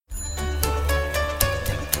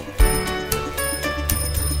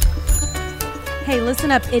Hey,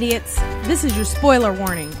 listen up, idiots. This is your spoiler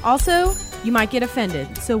warning. Also, you might get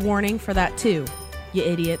offended, so warning for that too, you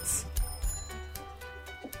idiots.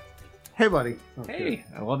 Hey, buddy. Hey,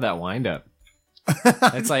 I love that wind up.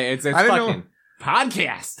 It's like it's fucking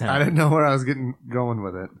podcast time. I didn't know where I was going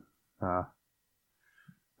with it.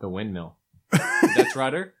 The windmill. Dutch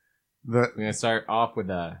rudder. We're We're gonna start off with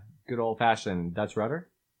a good old fashioned Dutch rudder.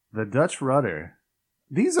 The Dutch rudder.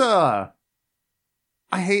 These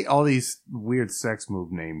I hate all these weird sex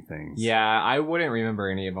move name things. Yeah, I wouldn't remember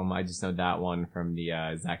any of them. I just know that one from the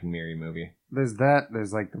Zack and Miri movie. There's that.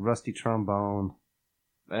 There's like the rusty trombone.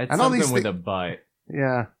 That's And all something these with a butt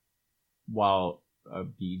Yeah, while a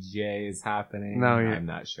BJ is happening. No, I'm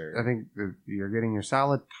not sure. I think that you're getting your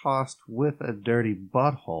salad tossed with a dirty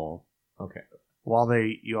butthole. Okay. While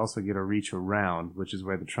you also get a reach around, which is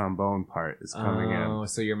where the trombone part is coming in. Oh,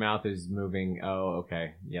 so your mouth is moving. Oh,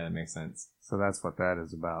 okay. Yeah, that makes sense. So that's what that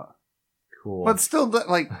is about. Cool. But still,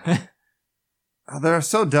 like, they're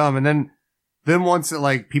so dumb. And then once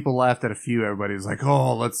people laughed at a few, everybody was like,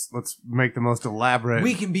 "Oh, let's make the most elaborate.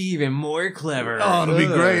 We can be even more clever. Oh, it'll be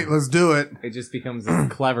great. Let's do it." It just becomes a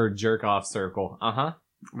clever jerk off circle.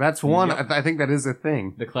 That's one. Yep. I think that is a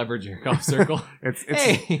thing. The clever jerk off circle. It's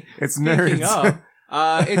Hey, it's speaking nerds.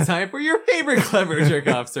 of, it's time for your favorite clever jerk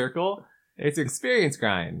off circle. It's Experience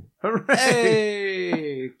Grind. Hooray!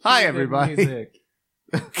 Hey, Hi, cue the everybody. music.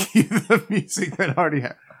 Cue the music that already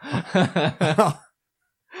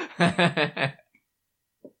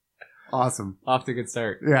Awesome. Off to a good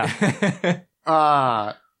start. Yeah.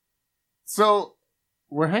 So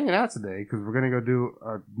we're hanging out today because we're gonna go do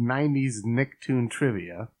a '90s Nicktoon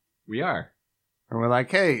trivia, We are. and we're like,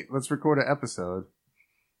 "Hey, let's record an episode."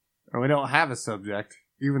 And we don't have a subject,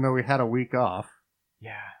 even though we had a week off.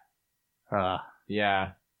 Yeah.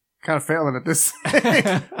 Yeah. Kind of failing at this.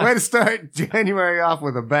 Way to start January off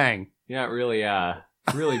with a bang. You're not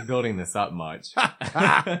really building this up much.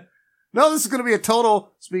 No, this is going to be a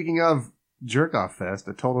total, speaking of jerk-off fest,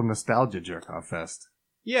 a total nostalgia jerk-off fest.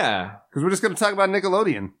 Yeah. Because we're just going to talk about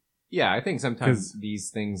Nickelodeon. Yeah, I think sometimes 'Cause- these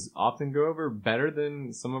things often go over better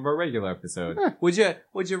than some of our regular episodes. Eh.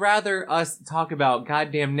 Would you rather us talk about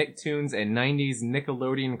goddamn Nicktoons and 90s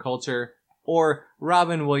Nickelodeon culture, or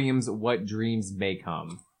Robin Williams' What Dreams May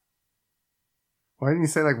Come? Why didn't you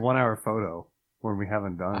say 1 hour photo when we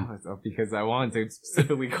haven't done? Because I wanted to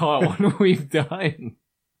specifically call it one we've done.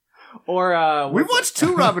 Or We've watched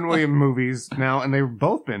 2 Robin Williams movies now, and they've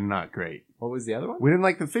both been not great. what was the other one? We didn't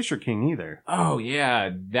like The Fisher King either. Oh yeah,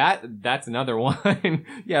 that's another one.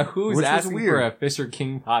 Yeah, who's Which was asking for weird. a Fisher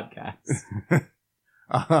King podcast?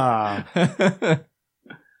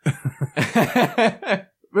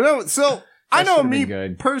 But no, so I That know should've me been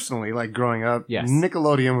good. personally, growing up, Yes.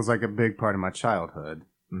 Nickelodeon was a big part of my childhood.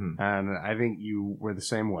 Mhm. And I think you were the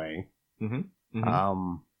same way. Mhm.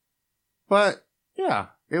 Mhm. But yeah,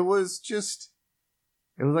 it was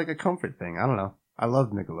like a comfort thing. I don't know. I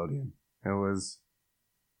loved Nickelodeon. It was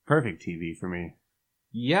perfect TV for me.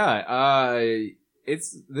 Yeah,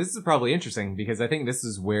 this is probably interesting because I think this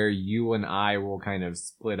is where you and I will kind of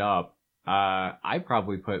split up. I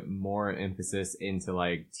probably put more emphasis into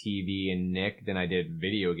TV and Nick than I did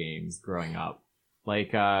video games growing up.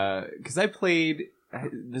 Cause I played,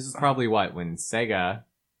 this is probably when the Sega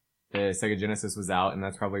Genesis was out, and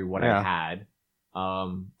that's probably what Yeah. I had.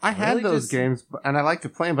 I had really those just- games, and I liked to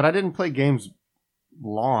play them, but I didn't play games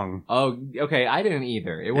long. Oh, okay. I didn't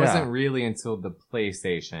either. It Yeah. wasn't really until the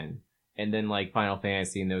PlayStation, and then Final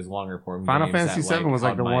Fantasy and those longer form. Final games Fantasy that, VII was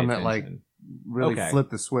caught the my one that attention. really Okay. flipped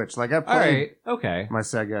the switch. I played All right. Okay. my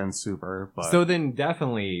Sega and Super, but So then,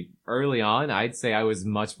 definitely early on, I'd say I was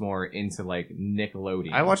much more into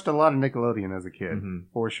Nickelodeon. I watched a lot of Nickelodeon as a kid, Mhm.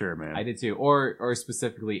 for sure, man. I did too, or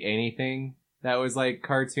specifically anything that was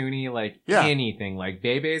cartoony, Yeah. anything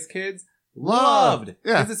Bebe's Kids. Loved.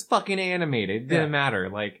 Yeah. Because it's fucking animated. It didn't matter.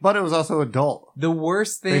 But it was also adult. The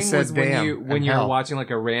worst They thing said was when damn when and you're hell. watching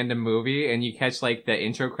a random movie and you catch the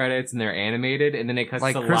intro credits and they're animated and then it cuts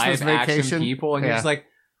Like to Christmas live action Vacation? people and Yeah. you're just like,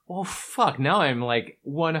 oh fuck, now I'm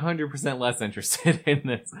 100% less interested in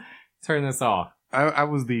this. Turn this off. I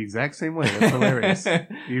was the exact same way. That's hilarious.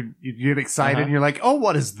 You get excited Uh-huh. and you're like, oh,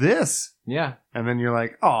 what is this? Yeah. And then you're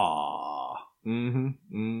like, aw. Mm-hmm.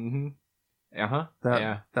 Mm-hmm. Uh-huh. That,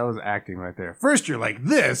 Yeah. that was acting right there. First you're like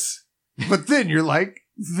this, but then you're like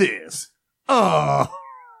this. Oh.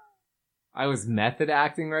 I was method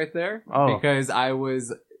acting right there Oh. because I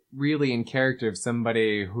was really in character of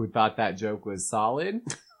somebody who thought that joke was solid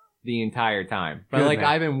the entire time. But Good, man.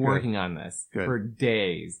 I've been Good. working on this Good. for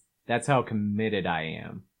days. That's how committed I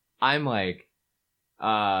am. I'm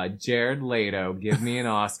Jared Leto, give me an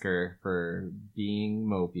Oscar for being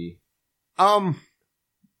mopey.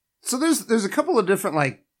 So there's a couple of different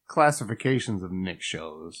like classifications of Nick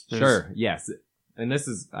shows. Sure, yes. And this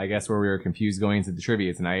is, I guess, where we were confused going into the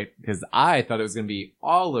trivia tonight, because I thought it was going to be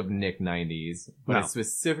all of Nick 90s, but No. it's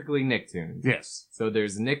specifically Nicktoons. Yes. So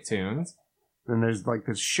there's Nicktoons. Then there's like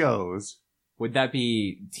the shows. Would that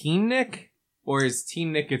be Teen Nick? Or is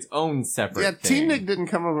Teen Nick its own separate Yeah, thing? Teen Nick didn't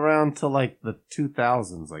come around till like the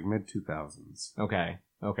 2000s, like mid 2000s.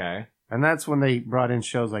 Okay. And that's when they brought in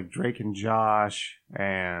shows like Drake and Josh,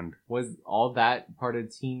 and Was all that part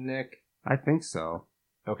of Teen Nick? I think so.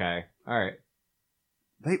 Okay. Alright.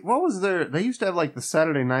 They used to have like the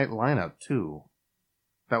Saturday night lineup too.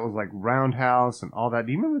 That was like Roundhouse and all that.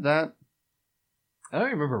 Do you remember that? I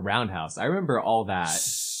don't remember Roundhouse. I remember all that.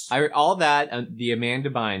 The Amanda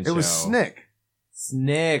Bynes show. It was Snick.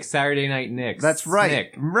 Snick, Saturday Night Nicks. That's right.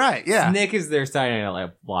 Snick. Right, yeah. Snick is their Saturday Night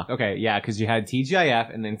Live block. Okay, yeah, because you had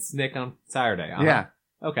TGIF and then Snick on Saturday. Uh-huh. Yeah.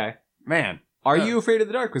 Okay. Man. Are You Afraid of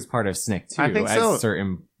the Dark was part of Snick too? I think at so.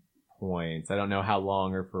 certain points. I don't know how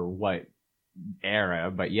long or for what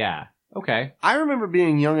era, but yeah. Okay. I remember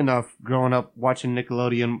being young enough growing up watching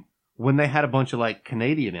Nickelodeon when they had a bunch of like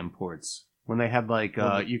Canadian imports. When they had like,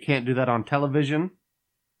 You Can't Do That on Television,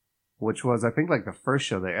 which was, I think, like the first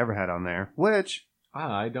show they ever had on there, which...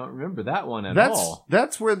 I don't remember that one at That's all.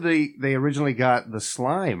 that's where they originally got the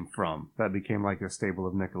slime from. That became like a staple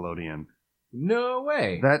of Nickelodeon. No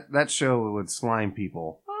way. That show would slime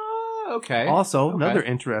people. Okay. Also, Okay. another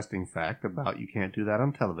interesting fact about You Can't Do That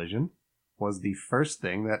on Television was the first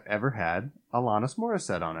thing that ever had Alanis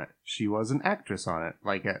Morissette on it. She was an actress on it,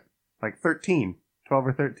 like at 12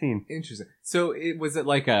 or 13. Interesting. So was it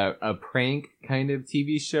like a prank kind of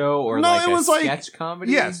TV show or No, like it a was like- sketch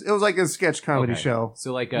comedy? Yes, it was like a sketch comedy Okay. show.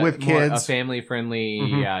 So like With more kids. a family friendly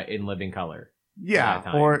Mhm. In living color. Yeah,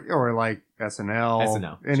 that time. or like SNL,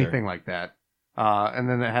 SNL, anything sure. like that. And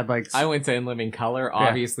then it had like I went to In Living Color,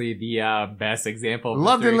 obviously the best example. Of the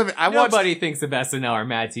Loved In three. Living- I watched- Nobody thinks of SNL or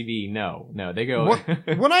Mad TV. No, they go.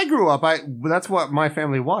 when I grew up, that's what my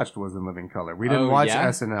family watched was In Living Color. We didn't Oh, watch yeah?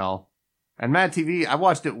 SNL. And Mad TV, I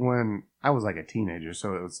watched it when I was like a teenager,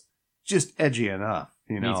 so it was just edgy enough,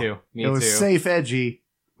 you know. Me too. It was safe edgy,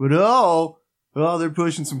 but they're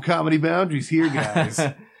pushing some comedy boundaries here, guys.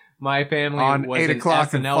 My family On was 8 an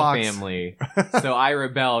o'clock on SNL Fox. family, so I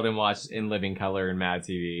rebelled and watched In Living Color and Mad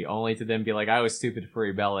TV, only to then be like, I was stupid for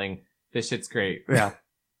rebelling. This shit's great. Yeah.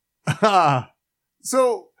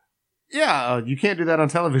 So, yeah, You Can't Do That on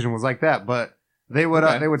Television was like that, but they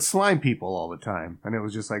would slime people all the time, and it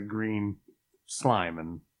was just like green slime,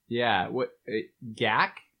 and Yeah. What?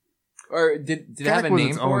 Gak? Or did it have a was name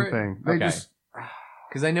its for own it? thing. They Okay. just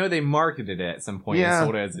Because I know they marketed it at some point Yeah. and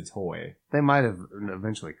sold it as a toy. they might have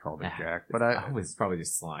eventually called it Jack, but Oh, it's probably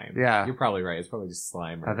just slime. Yeah. You're probably right. It's probably just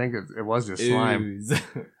slime. I think it was just slime. Ooze.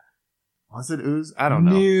 Was it ooze? I don't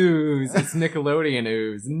know. News. It's Nickelodeon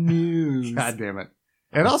ooze. News. God damn it!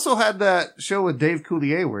 It also had that show with Dave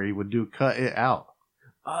Coulier where he would do Cut It Out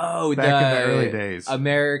Oh, back in the early days.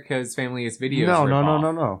 America's Family Videos. No,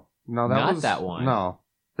 ripoff. that Not was that one. No,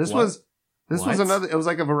 this What? was What? another. It was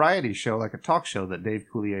like a variety show, like a talk show that Dave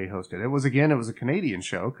Coulier hosted. It was a Canadian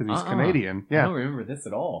show because he's Canadian. I Yeah, don't remember this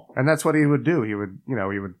at all. and that's what he would do. He would.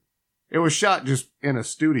 It was shot just in a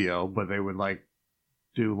studio, but they would like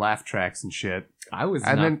do laugh tracks and shit. I was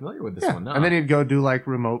And not then- familiar with this Yeah. one. No. And then he'd go do like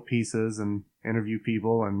remote pieces and interview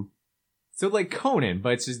people and So like Conan,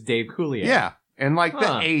 but it's just Dave Coulier. yeah, and like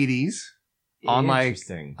Huh. the 80s on like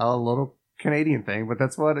Interesting. a little Canadian thing, but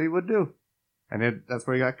that's what he would do. And that's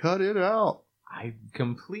where he got Cut It Out. I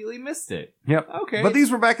completely missed it. Yep. Okay. But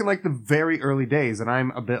these were back in like the very early days, and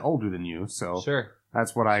I'm a bit older than you, so Sure.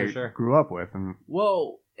 that's what I Sure. grew up with. And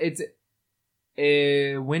Well, it's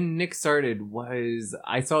when Nick started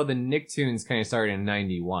I saw the Nicktoons kind of started in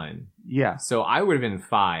 91. yeah, So I would have been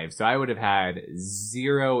 5. So I would have had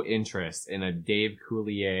zero interest in a Dave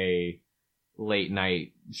Coulier late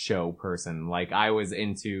night show person. Like I was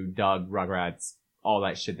into Doug, Rugrats, all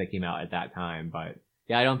that shit that came out at that time. But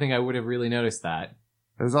yeah, I don't think I would have really noticed that.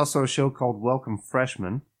 there's also a show called Welcome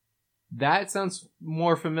Freshman. That sounds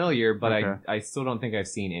more familiar, but Okay. I still don't think I've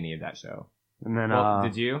seen any of that show. And then, Well,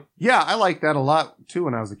 did you? yeah, I liked that a lot too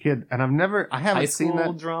when I was a kid, and I haven't High seen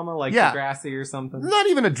school that. drama like Yeah. Degrassi or something? Not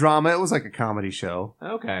even a drama; it was like a comedy show.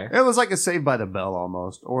 Okay. It was like a Saved by the Bell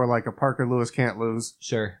almost, or like a Parker Lewis Can't Lose.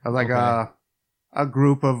 Sure. Like Okay. a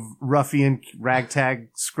group of ruffian,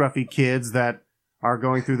 ragtag, scruffy kids that are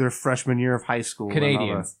going through their freshman year of high school. and all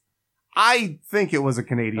Canadians. that. I think it was a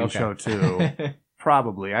Canadian Okay. show too.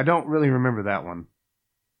 Probably. I don't really remember that one.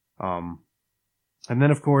 And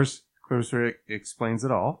then of course, Clarissa Explains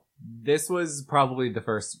It All. This was probably the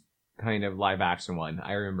first kind of live action one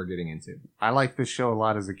I remember getting into. I liked this show a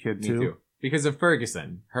lot as a kid Me too. too. Because of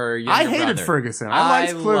Ferguson, her younger I hated brother. Ferguson. I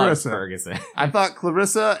liked loved Clarissa. Ferguson. I thought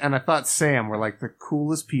Clarissa and I thought Sam were like the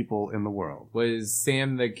coolest people in the world. Was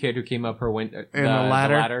Sam the kid who came up her window? In the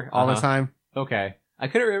ladder all the time. Okay. I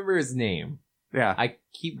couldn't remember his name. Yeah. I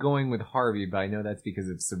keep going with Harvey, but I know that's because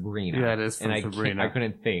of Sabrina. Yeah, it is from and Sabrina. I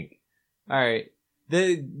couldn't think. All right.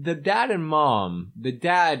 The dad and mom. The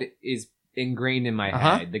dad is ingrained in my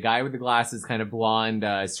head. The guy with the glasses, kind of blonde,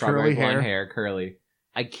 strawberry Curly blonde hair. curly.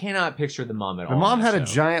 I cannot picture the mom at all. The mom in had that a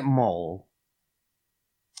show. giant mole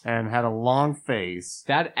and had a long face.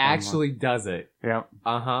 That actually does it. Yep.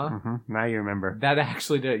 Uh-huh. Now you remember. That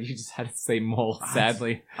actually did. You just had to say mole,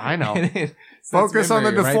 sadly. I know. And it sets Focus on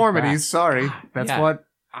the memory right deformities. back. Sorry. That's Yeah. what...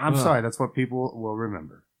 I'm Ugh. sorry. That's what people will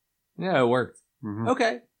remember. Yeah, it worked. Mhm.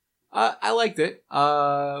 Okay. I liked it.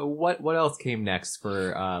 What else came next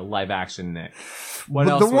for live action, Nick? What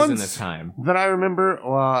But else the was in ones this time? that I remember,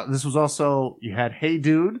 this was also... You had Hey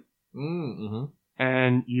Dude, Mm-hmm.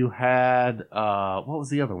 and you had... what was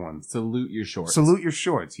the other one? Salute Your Shorts. Salute Your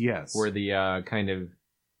Shorts, yes. Were the kind of...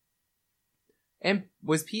 And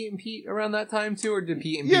was Pete and Pete around that time too, or did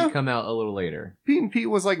Pete and Yeah. Pete come out a little later? Pete and Pete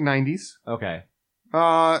was like 90s. Okay.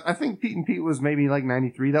 I think Pete and Pete was maybe like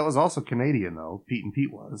 93. That was also Canadian, though. Pete and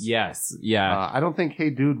Pete was. Yes. Yeah. I don't think Hey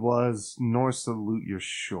Dude was, nor Salute Your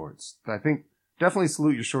Shorts. I think definitely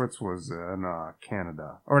Salute Your Shorts was in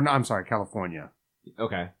Canada. Or, no, I'm sorry, California.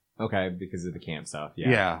 Okay. Okay. Because of the camp stuff. Yeah.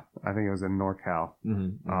 Yeah, I think it was in NorCal.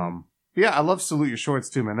 Mm-hmm. Yeah, I love Salute Your Shorts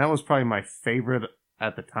too, man. That was probably my favorite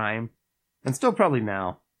at the time. And still probably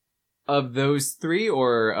now. Of those three,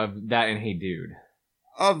 or of that and Hey Dude?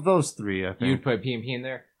 Of those three, I think. You'd put Pete and Pete in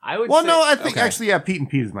there? I would Well, say, no, I think okay. actually, yeah, Pete and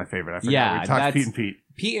Pete is my favorite. I forgot. Yeah, We talked that's- Pete and Pete.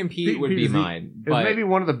 Pete and Pete, Pete and would Pete be is mine. It's But maybe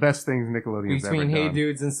one of the best things Nickelodeon's between ever Hey done.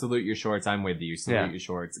 Dudes and Salute Your Shorts, I'm with you. Salute Yeah. Your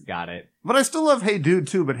Shorts. Got it. But I still love Hey Dude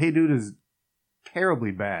too, but Hey Dude is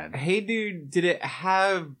terribly bad. Hey Dude, did it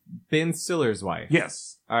have Ben Stiller's wife?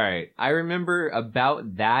 Yes. All right. I remember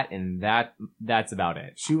about that, and that's about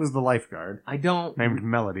it. She was the lifeguard, I don't named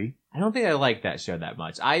Melody. think I liked that show that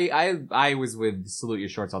much. I was with Salute Your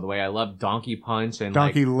Shorts all the way. I loved Donkey Punch and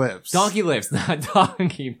Donkey like, Lips. Donkey Lips, not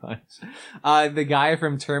Donkey Punch. The guy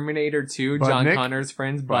from Terminator 2, John Budnick. Connor's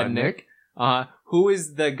friends, Budnick. Budnick. Who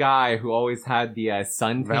is the guy who always had the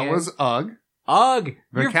suntan? That was Ugg. Ugg.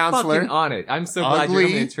 The You're counselor. fucking on it. I'm so glad you're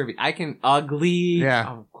Ugly. doing the trivia. I can ugly. Yeah.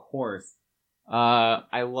 Of course.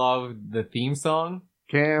 I love the theme song.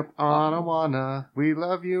 Camp Anawana, we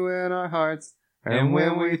love you in our hearts. And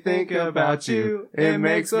when we think about you, it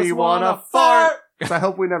makes me wanna fart. So I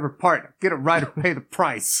hope we never part. Get it right or pay the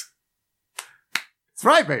price. That's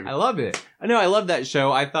right, baby. I love it. I know. I love that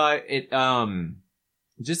show. I thought it,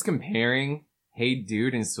 just comparing Hey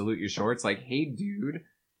Dude and Salute Your Shorts, like Hey Dude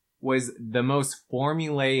was the most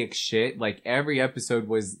formulaic shit. Like every episode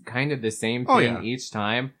was kind of the same thing Oh, yeah. each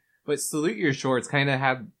time. But Salute Your Shorts kind of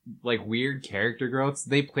had like weird character growths.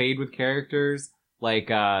 They played with characters. Like,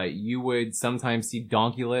 you would sometimes see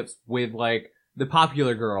Donkey Lips with like the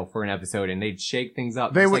popular girl for an episode, and they'd shake things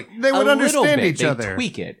up. They just, would- like, they would a little understand bit. each They'd other.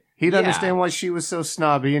 tweak it. He'd Yeah. understand why she was so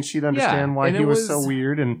snobby, and she'd understand why and he it was so was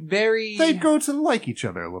weird, and Very. they'd grow to like each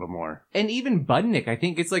other a little more. And even Budnick, I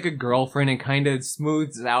think it's like a girlfriend and kind of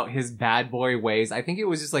smooths out his bad boy ways. I think it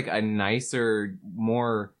was just like a nicer,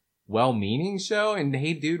 more well-meaning show. And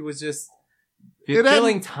Hey Dude was just It had-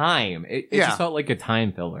 filling time. It Yeah. just felt like a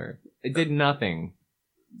time filler. It did nothing.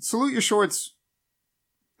 Salute Your Shorts,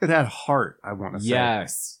 it had heart, I want to say.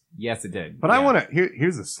 Yes. Yes, it did. But Yeah. I want to,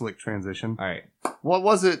 here's a slick transition. All right. What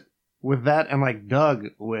was it with that and like Doug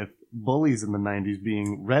with bullies in the 90s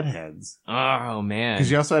being redheads? Oh, man. Because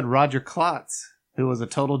you also had Roger Klotz, who was a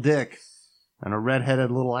total dick and a redheaded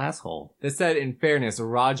little asshole. That said, in fairness,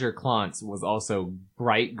 Roger Klontz was also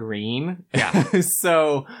bright green. Yeah.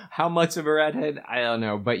 So how much of a redhead? I don't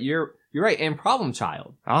know. But you're right. And Problem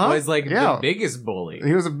Child Uh-huh. was like Yeah. the biggest bully.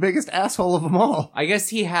 He was the biggest asshole of them all. I guess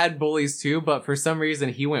he had bullies too, but for some reason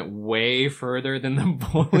he went way further than the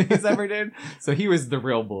bullies ever did. So he was the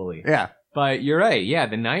real bully. Yeah. But you're right. Yeah,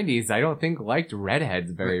 the 90s, I don't think liked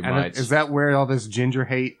redheads very And much. is that where all this ginger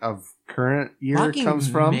hate of current year Fucking comes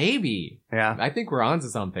from? Maybe. Yeah. I think we're onto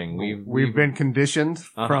something. We've been conditioned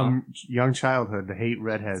Uh-huh. from young childhood to hate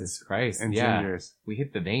redheads Jesus Christ. and Yeah. gingers. We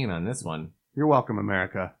hit the vein on this one. You're welcome,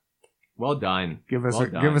 America. Well done. Give us Well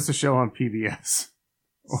done. give us a show on PBS.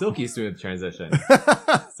 Silky smooth transition.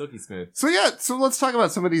 Silky smooth. So yeah, so let's talk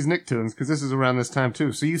about some of these Nicktoons because this is around this time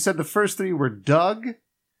too. So you said the first three were Doug,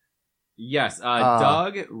 Yes,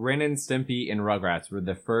 Doug, Ren and Stimpy, and Rugrats were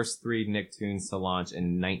the first 3 Nicktoons to launch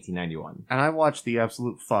in 1991. And I watched the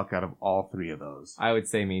absolute fuck out of all 3 of those. I would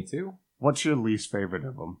say me too. What's your least favorite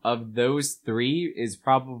of them? Of those 3 is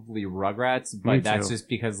probably Rugrats, but Me that's too. just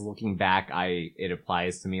because looking back, it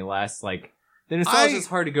applies to me less. Like, the nostalgia is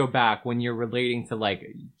hard to go back when you're relating to, like,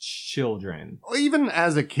 children. Even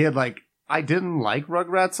as a kid, like, I didn't like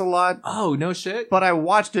Rugrats a lot, Oh, no shit? but I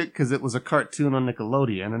watched it because it was a cartoon on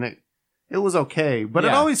Nickelodeon, and it was okay. But it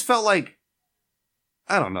Yeah. always felt like,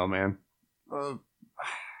 I don't know, man.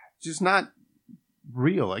 Just not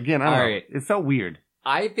real. Again, I don't know. Alright. It felt weird.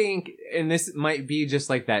 I think, and this might be just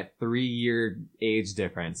like that 3-year age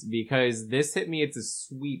difference, because this hit me, it's a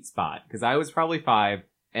sweet spot, because I was probably 5,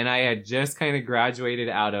 and I had just kind of graduated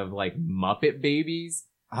out of, like, Muppet Babies,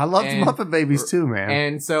 I loved And- Muppet Babies too, man.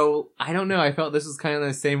 and so, I don't know, I felt this was kind of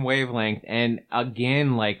the same wavelength, and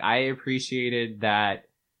again, like, I appreciated that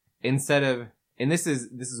instead of, and this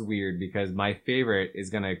is weird, because my favorite is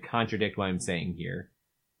gonna contradict what I'm saying here,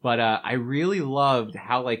 but I really loved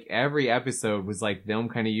how, like, every episode was, like, them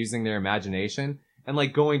kind of using their imagination and,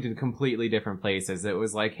 like, going to completely different places. It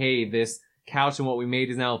was like, hey, this couch and what we made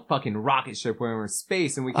is now a fucking rocket ship where we're in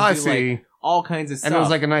space and we can I do, see. like, all kinds of stuff. And it was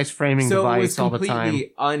like a nice framing So it was device all the time.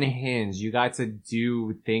 completely unhinged. You got to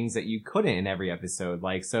do things that you couldn't in every episode.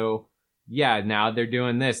 Like, so, yeah, now they're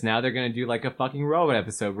doing this. Now they're gonna do, like, a fucking robot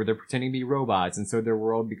episode where they're pretending to be robots, and so their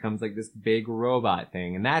world becomes, like, this big robot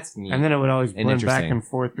thing, and that's neat. And then it would always And blend back interesting. and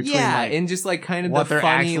forth between yeah, like, and just, like, kind of what the they're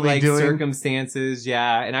funny, actually like, doing. circumstances,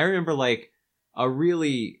 yeah. And I remember, like,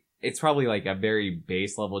 it's probably, like, a very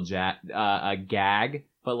base level a gag,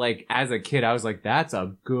 but, like, as a kid, I was like, that's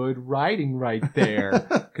a good writing right there.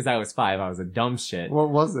 Because I was 5, I was a dumb shit. what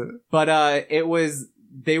was it? But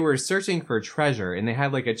they were searching for treasure, and they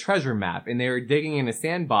had, like, a treasure map, and they were digging in a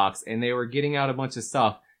sandbox, and they were getting out a bunch of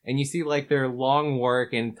stuff, and you see, like, their long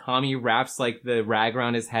work, and Tommy wraps, like, the rag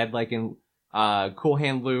around his head, like in Cool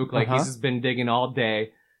Hand Luke, like, Uh-huh. he's just been digging all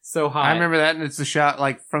day. So hot. I remember that, and it's a shot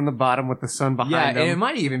like from the bottom with the sun behind Yeah, him. and it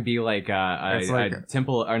might even be like It's like a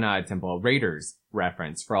temple, or not a temple, a Raiders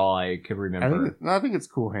reference, for all I could remember. I think it's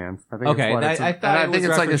Cool Hand. I think Okay, it's what I it's thought and I it think was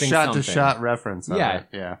it's like a referencing shot-to-shot reference. Of Yeah. it.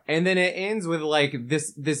 Yeah. And then it ends with, like,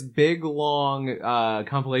 this big, long,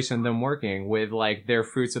 compilation of them working with, like, their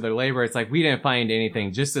fruits of their labor. It's like, we didn't find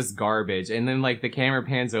anything, just this garbage. And then, like, the camera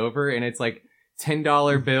pans over, and it's, like,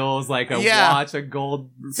 $10 bills, like a Yeah. watch, a gold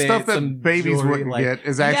bit, Stuff that some babies jewelry, wouldn't like, get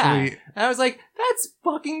is actually. And I was like, that's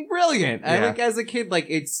fucking brilliant. And, Yeah. like, as a kid, like,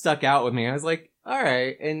 it stuck out with me. I was like, all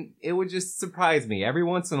right. And it would just surprise me. Every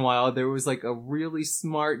once in a while, there was, like, a really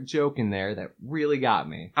smart joke in there that really got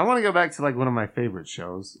me. I want to go back to like one of my favorite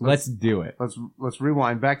shows. Let's do it. Let's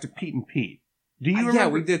rewind back to Pete and Pete. Do you remember? Yeah,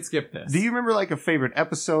 we did skip this. Do you remember like a favorite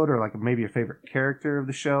episode or like maybe a favorite character of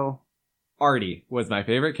the show? Artie was my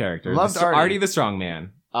favorite character. Loved Artie. Artie the strongman.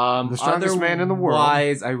 The strongest man in the world.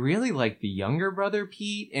 Otherwise, I really liked the younger brother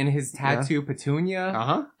Pete and his tattoo Petunia.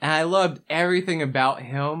 Uh-huh. And I loved everything about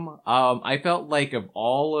him. I felt like of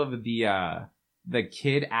all of the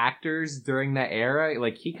kid actors during that era,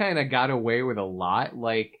 like, he kind of got away with a lot.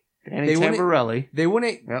 Like, Danny They wouldn't- Tamborelli. they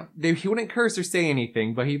wouldn't, Yep. he wouldn't curse or say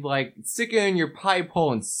anything, but he'd like, stick it in your pipe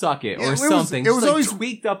hole and suck it, Yeah, or it was- something. it was Just, like, always-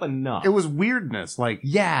 tweaked up enough. It was weirdness. Like,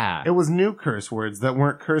 yeah. it was new curse words that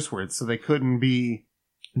weren't curse words, so they couldn't be.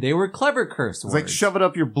 They were clever curse It's words. like shove it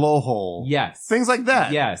up your blowhole. Yes. Things like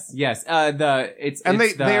that. Yes, yes. It's And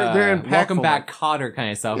it's they're impactful. welcome back Cotter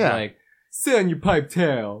kind of stuff. Yeah. Like, sit on your pipe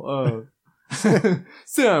tail.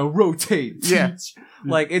 Sit on, rotate. Yeah. teach.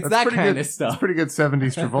 Like, it's That's that pretty kind good- of stuff. It's pretty good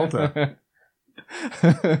 70s Travolta.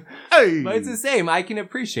 But Hey! it's the same. I can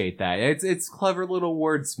appreciate that. It's clever little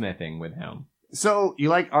wordsmithing with him. So, you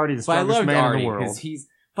like Artie, the But I strongest loved man in Artie the world. because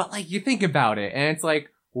but like, you think about it, and it's like,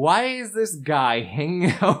 why is this guy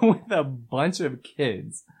hanging out with a bunch of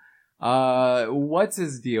kids? What's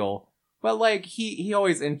his deal? But like, he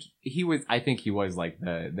always, I think he was like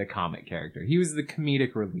the comic character. He was the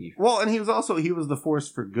comedic relief. Well, and he was the force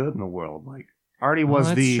for good in the world. Like, Artie Well,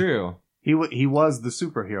 was that's true. he was the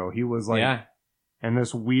superhero. He was like Yeah. in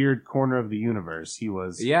this weird corner of the universe. He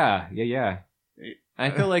was Yeah. I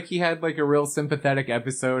feel like he had like a real sympathetic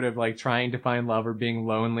episode of like trying to find love or being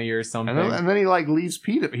lonely or something. and then he like leaves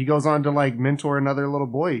Pete. He goes on to like mentor another little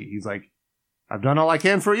boy. He's like, I've done all I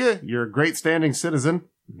can for you. You're a great standing citizen.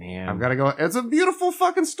 Man. I've got to go. It's a beautiful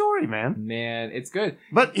fucking story, man. Man, it's good.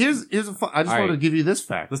 But here's I just All wanted right. to give you this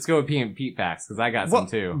fact. Let's go with Pete facts, because I got Well, some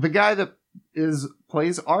too. The guy that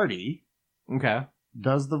plays Artie Okay.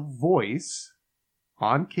 does the voice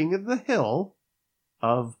on King of the Hill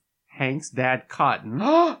of Hank's dad Cotton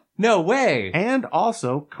No way! and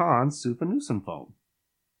also Khan Sufanusenfoam.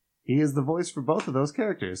 He is the voice for both of those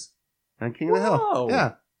characters. And King of the Hill. Whoa.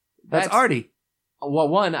 Yeah. That's Artie. Well,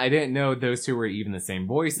 one, I didn't know those two were even the same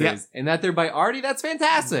voices, and that they're by Artie. That's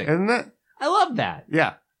fantastic. Isn't it? I love that.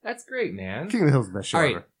 Yeah. That's great, man. King of the Hill's the best show All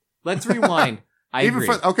right, ever. let's rewind. I agree.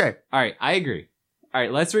 Okay. All right, I agree. All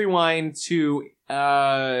right, let's rewind to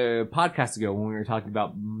podcast ago when we were talking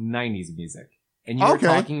about 90s music. And you were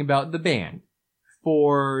talking about the band.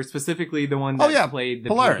 For specifically the one that played the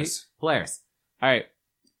Polaris. Polaris. All right.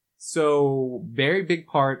 So, very big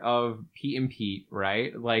part of Pete and Pete,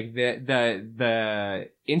 right? Like, the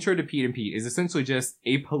intro to Pete and Pete is essentially just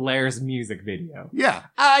a Polaris music video. Yeah.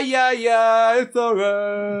 It's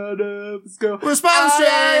alright, let's go. Response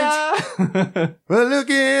change. We're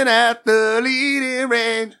looking at the leading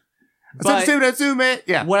range. But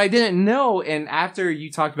Yeah. what I didn't know, and after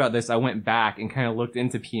you talked about this, I went back and kind of looked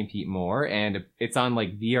into Pete and Pete more, and it's on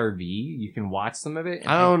like VRV. You can watch some of it.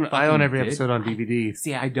 I own every episode on DVD.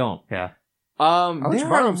 See, I don't. Yeah. There are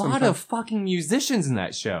a lot sometime. of fucking musicians in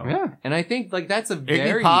that show. Yeah. And I think like that's a Iggy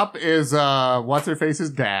very Pop is what's her face's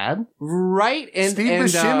dad. right. And Steve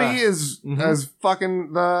Buscemi is mhm. as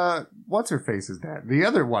fucking the what's her face's dad. The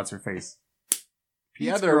other what's her face. the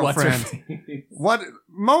Pete's other what's her girlfriend. face? What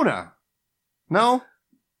Mona? No,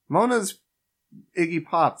 Mona's Iggy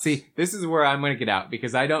Pop. See, this is where I'm going to get out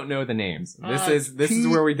because I don't know the names. This is Pete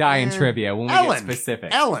where we die in and trivia when we Ellen. get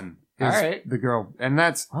specific. Ellen is All right. the girl, and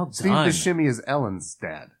that's Well Steve done. Buscemi is Ellen's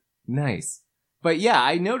dad. Nice. But yeah,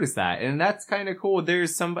 I noticed that, and that's kind of cool.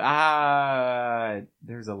 There's some,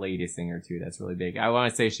 there's a lady singer too that's really big. I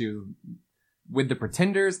want to say she was with the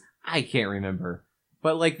Pretenders. I can't remember.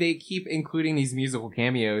 But like they keep including these musical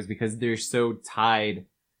cameos because they're so tied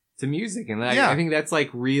to music, and I think that's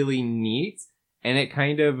like really neat, and it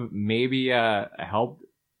kind of maybe helped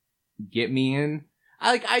get me in.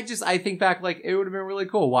 I think back like it would have been really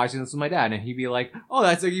cool watching this with my dad, and he'd be like, "Oh,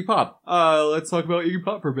 that's Iggy Pop. Let's talk about Iggy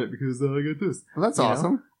Pop for a bit because I got this." Well, that's You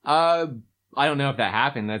know? awesome. I don't know if that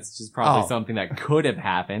happened. That's just probably something that could have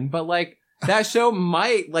happened, but like. That show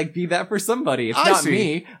might like be that for somebody. It's not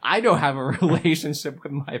me. I don't have a relationship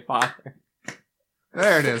with my father.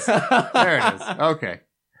 There it is. There it is. Okay.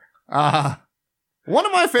 One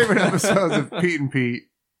of my favorite episodes of Pete and Pete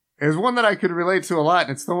is one that I could relate to a lot,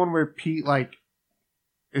 and it's the one where Pete like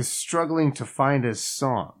is struggling to find his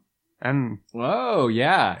song. And oh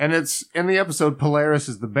yeah. And it's in the episode Polaris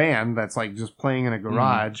is the band that's like just playing in a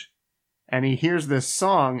garage. And he hears this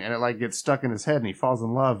song and it like gets stuck in his head and he falls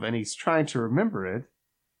in love and he's trying to remember it.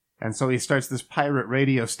 And so he starts this pirate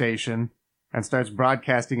radio station and starts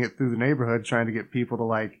broadcasting it through the neighborhood, trying to get people to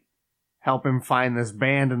like help him find this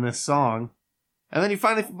band and this song. And then he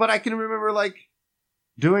finally, but I can remember like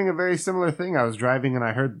doing a very similar thing. I was driving and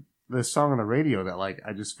I heard this song on the radio that like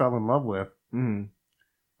I just fell in love with. Mm.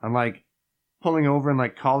 I'm like pulling over and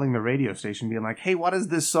like calling the radio station being like, hey, what is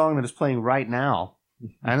this song that is playing right now?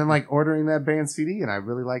 And then like ordering that band CD, and I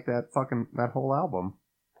really like that whole album.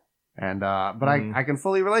 And but I can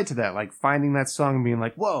fully relate to that, like finding that song and being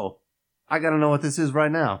like, whoa, I gotta know what this is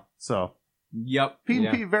right now. So yep. Pete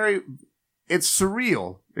and Pete, it's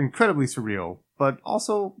surreal, incredibly surreal, but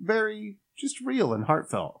also very just real and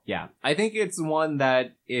heartfelt. Yeah. I think it's one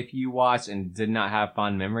that if you watch and did not have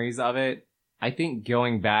fond memories of it, I think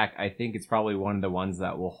going back, I think it's probably one of the ones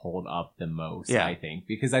that will hold up the most, Yeah. I think.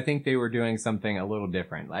 Because I think they were doing something a little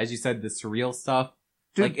different. As you said, the surreal stuff,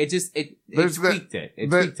 Dude, like it there's tweaked it.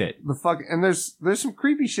 It tweaked it. The fuck, and there's some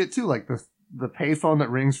creepy shit too, like the payphone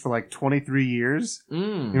that rings for like 23 years. You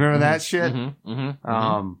remember that shit?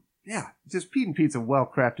 Yeah, just Pete and Pete's a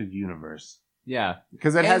well-crafted universe. Yeah.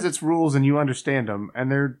 Because it has its rules and you understand them,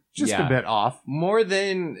 and they're just a bit off. More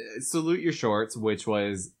than Salute Your Shorts, which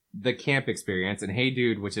was the camp experience, and Hey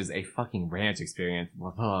Dude, which is a fucking ranch experience.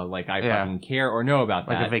 Like I fucking care or know about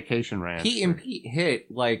that. Like a vacation ranch. Pete and Pete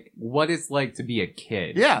hit like what it's like to be a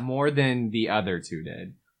kid. Yeah. More than the other two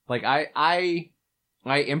did. Like I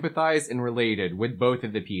empathized and related with both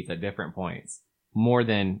of the Petes at different points. More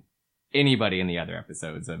than anybody in the other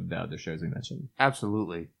episodes of the other shows we mentioned.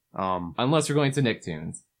 Absolutely. Unless we're going to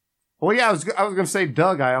Nicktoons. Well, yeah, I was going to say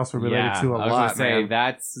Doug. I also related to a lot. I was going to say man.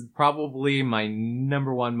 that's probably my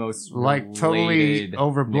number one most like totally related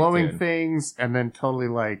overblowing Nicktoon. things, and then totally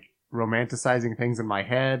like romanticizing things in my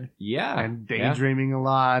head. Yeah, and daydreaming a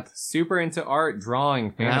lot. Super into art,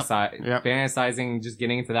 drawing, fantasizing, just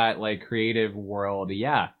getting into that like creative world.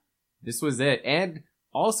 Yeah, this was it, and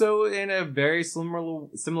also in a very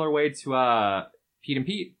similar way to Pete and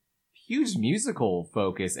Pete. Huge musical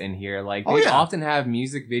focus in here. Like they often have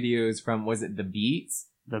music videos from, was it The Beats?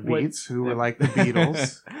 The Beats, who were like the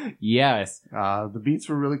Beatles. Yes. The Beats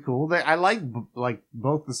were really cool. I like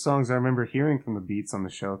both the songs I remember hearing from the Beats on the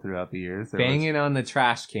show throughout the years. Banging on the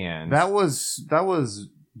Trash Can. That was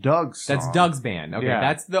Doug's song. That's Doug's band. Okay, Yeah.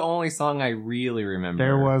 that's the only song I really remember.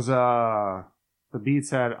 There was the Beats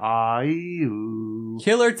had Ooh,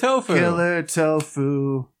 Killer Tofu. Killer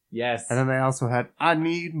Tofu. Yes. And then they also had I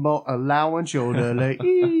Need More Allowance Yodelay.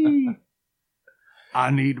 I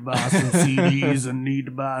need to buy some CDs. I need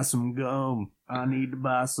to buy some gum. I need to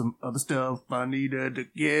buy some other stuff. I needed to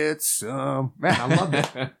get some. Man, I love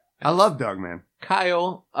it. I love Doug, man.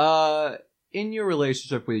 Kyle, in your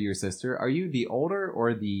relationship with your sister, are you the older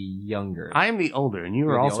or the younger? I am the older, and you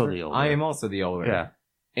are You're also the older. I am also the older. Yeah.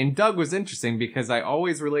 And Doug was interesting because I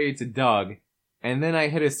always related to Doug, and then I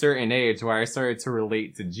hit a certain age where I started to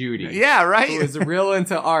relate to Judy. Yeah, right? Who was real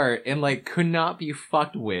into art and like could not be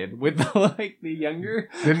fucked with like the younger.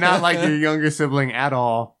 Did not like your younger sibling at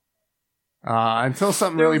all. Until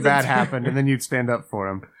something There really was a bad turn. happened, and then you'd stand up for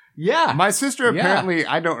him. Yeah. My sister Yeah. apparently,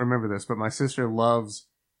 I don't remember this, but my sister loves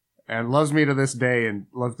me to this day and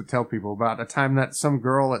loves to tell people about a time that some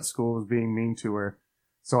girl at school was being mean to her.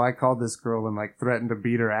 So I called this girl and like threatened to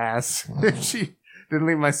beat her ass if she didn't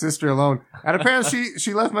leave my sister alone. And apparently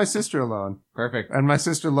she left my sister alone. Perfect. And my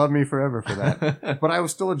sister loved me forever for that. But I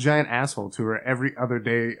was still a giant asshole to her every other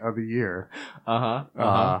day of the year.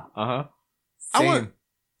 Same.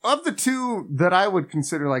 Of the two that I would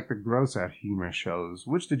consider like the gross out humor shows,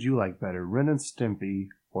 which did you like better, Ren and Stimpy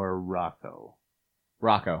or Rocco?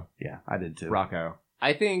 Rocco. Yeah, I did too. Rocco.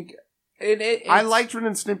 I think I liked Ren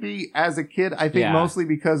and Stimpy as a kid. I think Yeah. mostly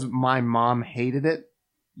because my mom hated it,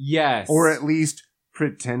 yes, or at least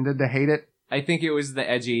pretended to hate it. I think it was the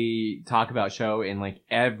edgy talk about show, and like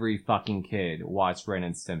every fucking kid watched Ren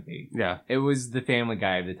and Stimpy. Yeah, It was the Family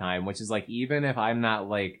Guy of the time, which is like, even if I'm not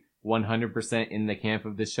like 100% in the camp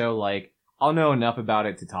of the show, like I'll know enough about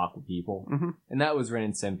it to talk with people. Mhm. And that was Ren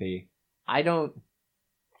and Stimpy. I don't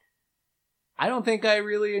think I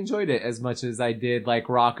really enjoyed it as much as I did like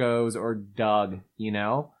Rocco's or Doug, you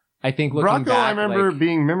know? I think looking Rocco, back, I remember like,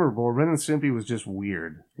 being memorable. Ren and Stimpy was just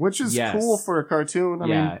weird, which is Yes. cool for a cartoon. I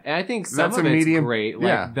yeah, mean, and I think some that's of a it's medium- great.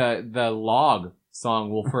 Like yeah. the log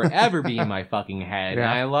song will forever be in my fucking head. Yeah.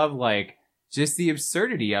 And I love like just the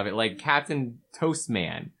absurdity of it, like Captain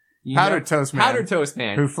Toastman. You Powder know? Toast Man, Powder Toast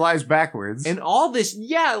Man. who flies backwards. And all this,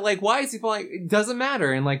 yeah, like, why is he flying? It doesn't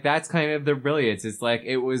matter. And, like, that's kind of the brilliance. It's like,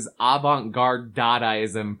 it was avant-garde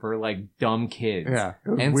Dadaism for, like, dumb kids. yeah, it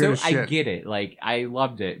was And weird so as I shit. get it. Like, I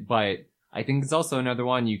loved it. But I think it's also another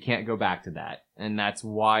one you can't go back to that. And that's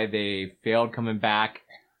why they failed coming back.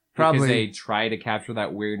 Probably. Because they tried to capture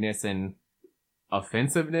that weirdness and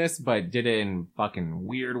offensiveness, but did it in fucking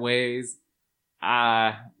weird ways.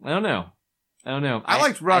 I don't know. I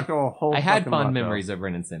liked Rocco a whole. I had fucking fond lot, memories of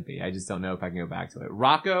Ren and Stimpy. I just don't know if I can go back to it.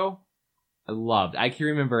 Rocco, I loved. I can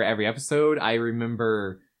remember every episode. I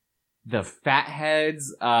remember the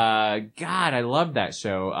Fatheads. God, I loved that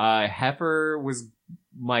show. Heifer was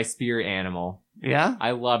my spirit animal. though. Yeah,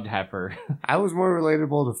 I loved Heifer. I was more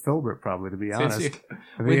relatable to Filbert, probably, to be honest.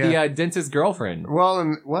 With the dentist girlfriend. Well,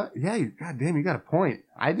 and what? Yeah, god damn, you got a point.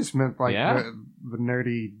 I just meant like Yeah? the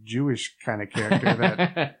nerdy Jewish kind of character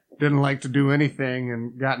that didn't like to do anything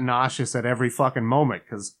and got nauseous at every fucking moment.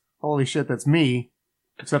 Because holy shit, that's me.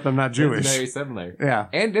 Except I'm not It's Jewish. very similar. Yeah,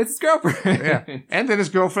 And dentist girlfriend. yeah. And then his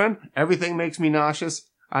girlfriend. Everything makes me nauseous.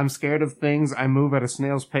 I'm scared of things. I move at a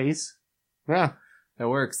snail's pace. Yeah. That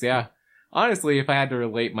works, yeah. Honestly, if I had to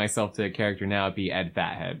relate myself to a character now, it'd be Ed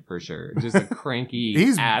Fathead, for sure. Just a cranky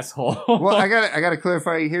He's- asshole. Well, I gotta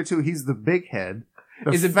clarify here too. He's the big head.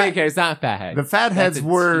 The Is it fat- big head? It's not Fathead. The Fatheads That's a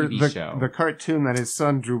were TV show. the cartoon that his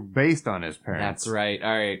son drew based on his parents. That's right.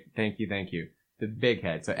 All right. Thank you. The big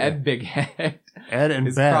head. So Ed Big Head Ed and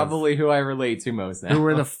is Bev, probably who I relate to most now. who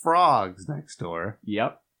were the frogs next door.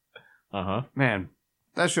 Yep. Uh-huh. Man,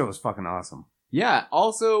 that show was fucking awesome. Yeah.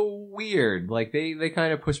 Also weird. Like they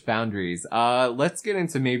kind of push boundaries. Let's get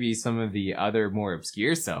into maybe some of the other more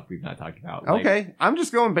obscure stuff we've not talked about. Like, Okay, I'm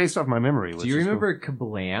just going based off my memory. do you remember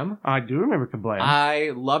Kablam? I do remember Kablam.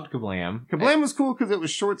 I loved Kablam. Kablam was cool because it was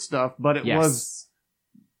short stuff, but it was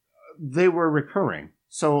they were recurring.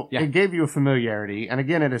 So Yeah. it gave you a familiarity, and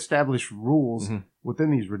again, it established rules Mhm.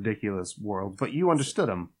 within these ridiculous worlds, but you understood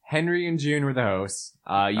them, Henry and June were the hosts.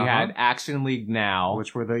 You Uh-huh. had Action League Now.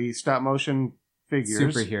 which were the stop motion figures.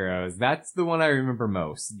 Superheroes. That's the one I remember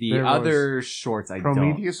most. The There was other shorts I don't.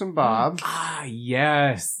 Prometheus and Bob. Ah,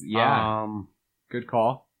 yes. Yeah. Good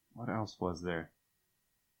call. What else was there?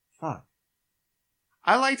 Fuck.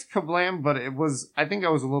 I liked Kablam, but I think I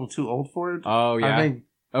was a little too old for it. Oh, yeah. I think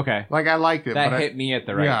Okay. Like, I liked it. That but hit me at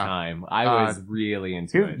the right yeah. time. I was really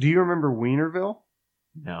into it. Do you remember Wienerville?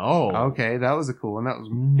 No. Okay, that was a cool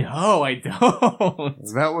one. No, I don't.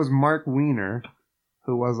 That was Mark Wiener,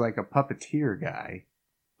 who was like a puppeteer guy.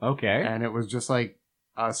 Okay. And it was just like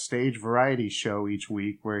a stage variety show each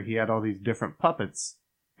week where he had all these different puppets.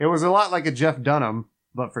 It was a lot like a Jeff Dunham,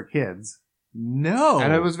 but for kids. No.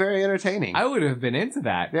 And it was very entertaining. I would have been into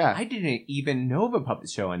that. Yeah. I didn't even know of a puppet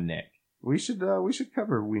show on Nick. We should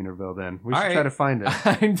cover Wienerville then. We All should right. try to find it.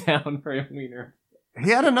 I'm down for a wiener. He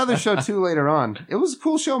had another show too later on. It was a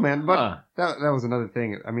cool show, man. But Huh. that was another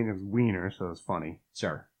thing. I mean, it was Wiener, so it was funny.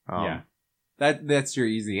 Sure. Um, Yeah. That's your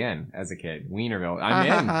easy in as a kid. Wienerville. I'm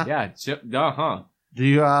in. Yeah. Uh-huh. Do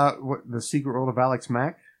you the Secret World of Alex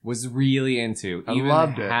Mack? Was really into. I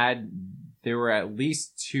loved it. There were at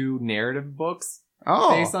least 2 narrative books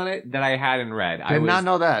Oh, based on it that I hadn't read. I did was not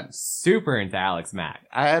know that. super into Alex Mack.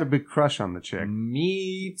 I had a big crush on the chick.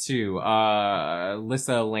 Me too.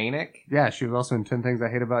 Lissa Lanik. Yeah, she was also in 10 Things I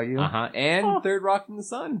Hate About You. Uh-huh. And Oh. Third Rock from the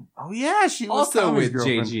Sun. Oh yeah, she was Also Tommy's with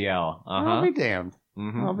girlfriend. JGL. I'll Uh-huh. be damned.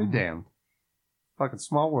 Mhm. I'll be damned. Fucking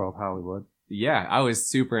small world, Hollywood. Yeah, I was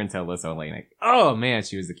super into Lissa Lanik. Oh man,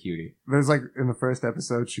 she was a cutie. There's like in the first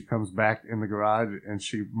episode, she comes back in the garage and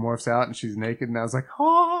she morphs out and she's naked, and I was like,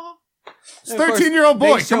 oh, it's And of course, 13-year-old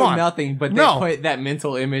boy. They show Come on. nothing, but No. they put that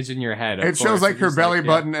mental image in your head. of It shows course, like and her just belly yeah.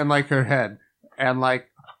 button and like her head, and like,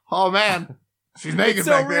 oh man, she's naked It's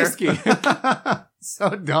so back there. risky. So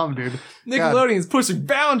dumb, dude. Nickelodeon's pushing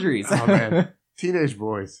boundaries. Oh man, teenage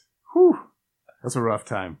boys. Whew, that's a rough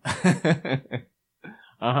time.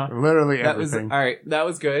 Uh-huh. Literally That was all everything. right. That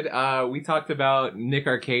was good. We talked about Nick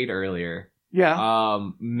Arcade earlier. Yeah.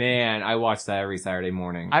 Man, I watched that every Saturday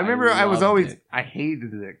morning. I remember I was loved always, it. I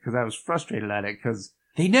hated it because I was frustrated at it because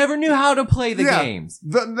They never knew how to play the Yeah. games.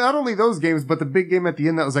 not only those games, but the big game at the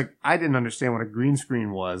end that was like, I didn't understand what a green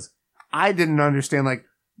screen was. I didn't understand, like,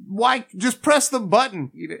 why just press the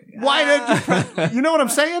button? Why did you press, you know what I'm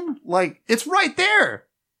saying? Like, it's right there.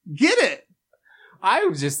 Get it. I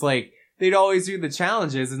was just like, they'd always do the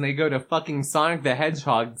challenges and they go to fucking Sonic the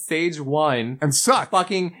Hedgehog stage 1 And suck.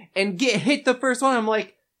 fucking and get hit the first one. I'm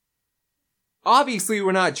like, obviously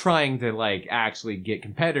we're not trying to like actually get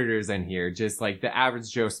competitors in here. Just like the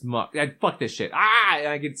average Joe Smuck. Fuck this shit. And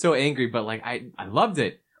I get so angry, but like I loved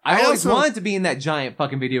it. I always also- wanted to be in that giant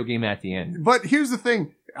fucking video game at the end. But here's the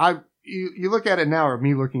thing. You look at it now, or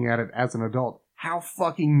me looking at it as an adult, how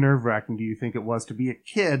fucking nerve-wracking do you think it was to be a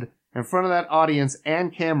kid in front of that audience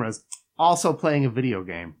and cameras also playing a video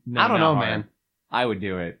game? No, I don't not know, hard. man. I would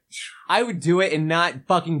do it. I would do it and not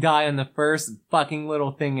fucking die on the first fucking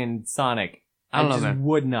little thing in Sonic. I don't know, just man.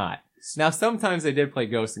 would not. Now, sometimes I did play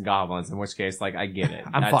Ghosts and Goblins, in which case, like, I get it.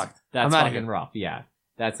 I'm fucked. That's I'm outta fucking here. rough. Yeah.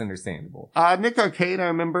 That's understandable. Nick Arcade, I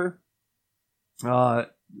remember.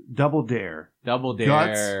 Double Dare. Double Dare.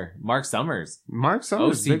 Guts. Mark Summers. Mark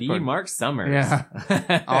Summers. big OCD part. Mark Summers.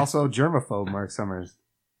 Yeah. Also, germaphobe Mark Summers.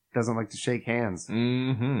 Doesn't like to shake hands.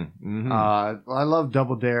 Mm-hmm. Mm-hmm. I love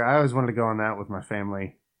Double Dare. I always wanted to go on that with my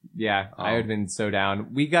family. Yeah, I would have been so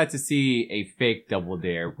down. We got to see a fake Double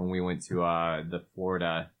Dare when we went to the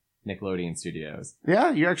Florida Nickelodeon studios.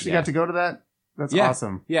 Yeah, you actually Yeah. got to go to that? That's Yeah.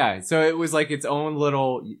 awesome. Yeah, so it was like its own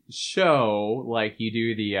little show, like you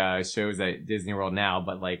do the shows at Disney World now,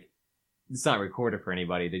 but like it's not recorded for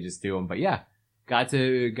anybody; they just do them. But yeah, got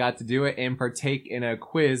to do it and partake in a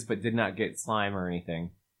quiz, but did not get slime or anything,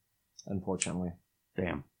 unfortunately.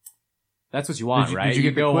 Damn. That's what you want, Did you- right? did you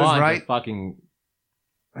get the go quiz on to right? fucking.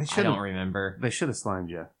 They I should don't have. remember. They should have slimed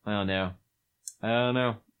you. I don't know. I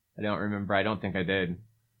don't remember. I don't think I did.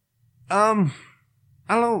 I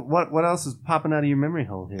don't know what else is popping out of your memory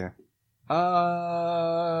hole here.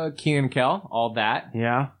 Keenan Kel, all that.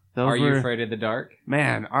 Yeah, those Are were. You Afraid of the Dark?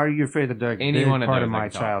 Man, Are You Afraid of the Dark? Any Big one of part those of I my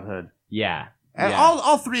could talk. childhood. Yeah. And Yeah.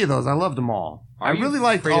 all three of those, I loved them all. I Are You really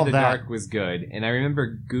liked Afraid all of the that. Dark was good, and I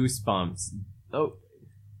remember Goosebumps. Oh,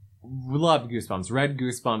 loved Goosebumps. Read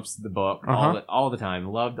Goosebumps the book all the time.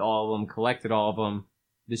 Loved all of them. Collected all of them.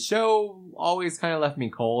 The show always kind of left me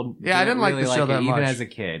cold. Yeah, I didn't like the show it. that Even much. as a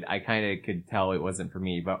kid, I kind of could tell it wasn't for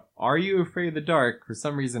me. But Are You Afraid of the Dark, for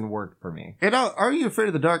some reason, worked for me. Are You Afraid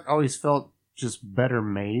of the Dark always felt just better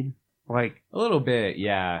made. Like, A little bit,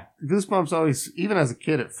 yeah. Goosebumps always, even as a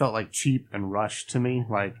kid, it felt like cheap and rushed to me.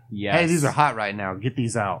 Like, Yes. hey, these are hot right now. Get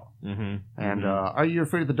these out. Mm-hmm. And Are You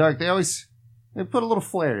Afraid of the Dark? They put a little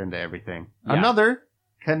flair into everything. Yeah. Another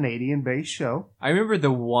Canadian-based show. I remember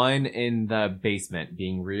the one in the basement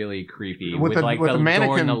being really creepy With the like with the door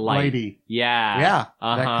mannequin and the light. lady. Yeah. Yeah,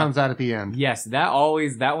 Uh-huh. that comes out at the end. Yes, that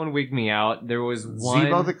one wigged me out. There was one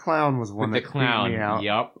Zebo the Clown was one with that the clown. creeped me out.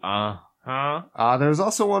 Yup. Huh? There's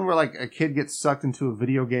also one where like a kid gets sucked into a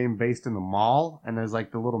video game based in the mall, and there's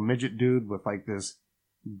like the little midget dude with like this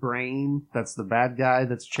brain that's the bad guy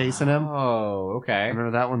that's chasing him. Oh, I okay.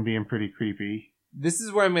 remember that one being pretty creepy. This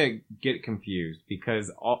is where I'm gonna get confused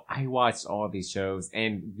because I watched all of these shows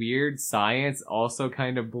and weird science also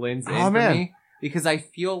kind of blends in for man. me because I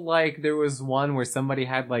feel like there was one where somebody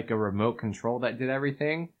had like a remote control that did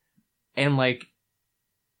everything and like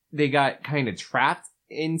they got kind of trapped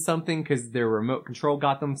in something because their remote control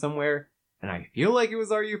got them somewhere, and I feel like it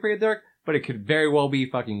was Are You Afraid of the Dark, but it could very well be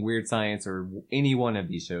fucking Weird Science or any one of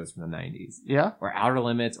these shows from the 90s. Yeah? Or Outer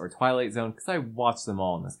Limits or Twilight Zone, because I watched them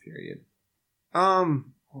all in this period. Hold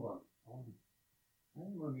on.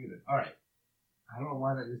 I'm muted. Alright. I don't know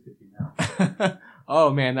why that just hit me now. Oh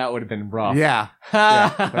man, that would have been rough. Yeah. Yeah,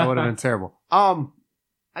 that would have been terrible.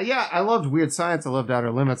 Yeah, I loved Weird Science. I loved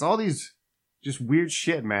Outer Limits. All these just weird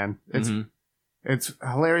shit, man. It's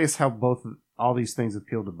hilarious how all these things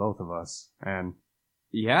appeal to both of us, and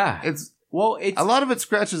Yeah. it's It's a lot of it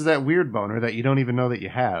scratches that weird boner that you don't even know that you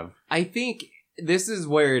have. I think this is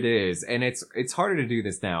where it is, and it's harder to do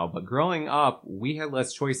this now, but growing up, we had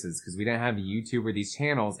less choices because we didn't have YouTube or these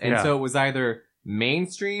channels, and Yeah. so it was either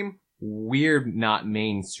mainstream, weird, not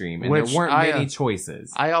mainstream, and Which there weren't many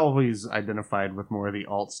choices. I always identified with more of the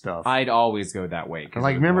alt stuff. I'd always go that way. 'Cause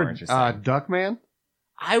like, it was more remember interesting. Duckman?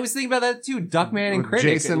 I was thinking about that too. Duckman and With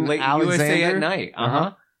Critic, Jason late USA Alexander? at night.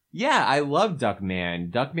 Uh-huh. Yeah, I love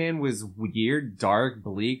Duckman. Duckman was weird, dark,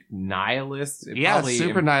 bleak, nihilist. It Yeah, probably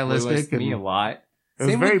super nihilistic influenced me a and- lot. It was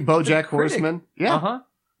Same very with the BoJack Critic. Horseman. Yeah. Uh-huh.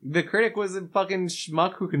 The Critic was a fucking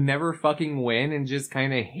schmuck who could never fucking win and just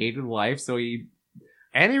kind of hated life, so he...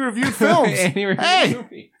 And he reviewed films. And he reviewed Hey!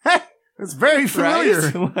 movies. Hey! It's very familiar.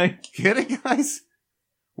 Right? Like, Kidding, guys?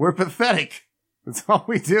 We're pathetic. That's all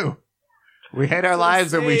we do. We hate our It's the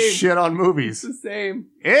lives and we same. shit on it's movies. the same.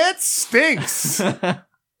 It stinks.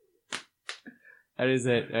 That is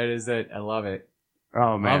it. That is it. I love it.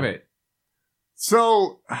 Oh, man. Love it.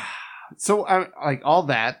 So I like all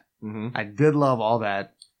that. hmm I did love all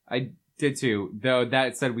that. I did too. Though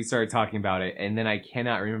that said, we started talking about it, and then I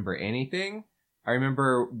cannot remember anything. I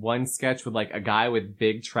remember one sketch with like a guy with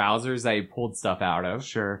big trousers that he pulled stuff out of.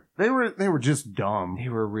 Sure. They were just dumb. They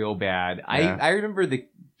were real bad. Yeah. I remember the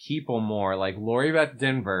people more. Like Lori Beth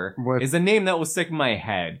Denver What- is a name that will stick in my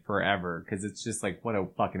head forever because it's just like what a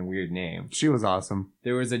fucking weird name. She was awesome.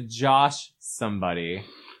 There was a Josh somebody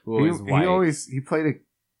who was white. He played a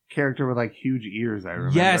character with like huge ears, I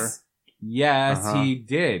remember. Yes, Uh-huh. he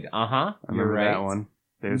did. I You're remember right. that one.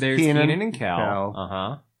 There's Keenan Keenan and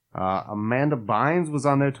Kel. Amanda Bynes was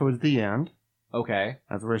on there towards the end. Okay.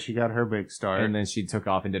 That's where she got her big start. And then she took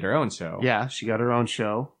off and did her own show. Yeah, she got her own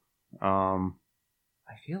show.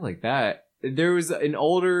 I feel like that. There was an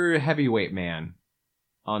older heavyweight man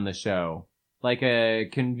on the show. Like a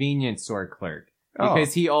convenience store clerk.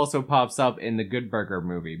 Because he also pops up in the Good Burger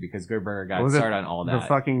movie. Because Good Burger got Was it started on all that. The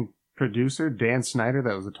fucking producer, Dan Snyder,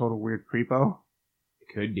 that was a total weird creepo.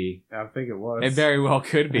 It could be. I think it was. It very well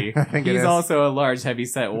could be. I think it He's is. also a large,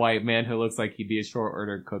 heavy-set white man who looks like he'd be a short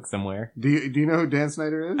order cook somewhere. Do you know who Dan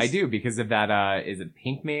Snyder is? I do, because of that, is it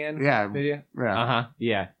Pink Man Yeah. video? Yeah. Uh-huh.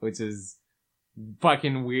 Yeah, which is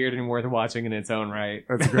fucking weird and worth watching in its own right.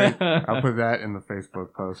 That's great. I'll put that in the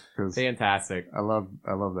Facebook post because Fantastic. I love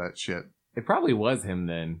that shit. It probably was him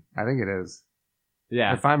then. I think it is.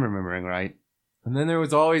 Yeah. If I'm remembering right. And then there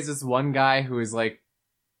was always this one guy who was like,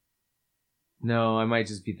 no, I might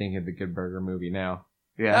just be thinking of the Good Burger movie now.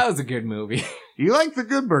 Yeah. That was a good movie. You like the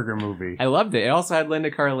Good Burger movie. I loved it. It also had Linda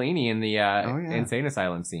Carlini in the yeah. Insane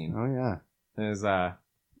Asylum scene. Oh, yeah. It was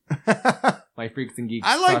my Freaks and Geeks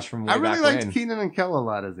I crush from way I really back liked when. Keenan and Kel a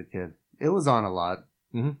lot as a kid. It was on a lot.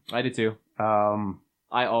 I did too.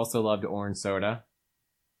 I also loved Orange Soda.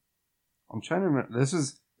 I'm trying to remember. This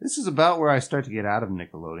is about where I start to get out of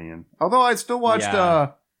Nickelodeon. Although I still watched.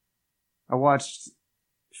 Yeah. I watched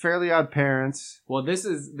Fairly Odd Parents, Well, this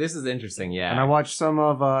is interesting, yeah. and I watched some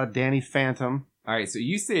of Danny Phantom. All right, so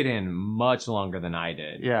you stayed in much longer than I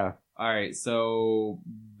did. Yeah. All right, so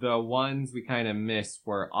the ones we kind of missed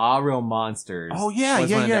were All Real Monsters. Oh, yeah, was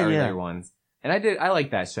yeah, one of yeah, the earlier yeah. ones, and I like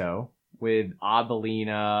that show with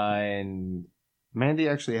Obelina and Mandy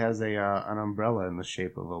actually has an umbrella in the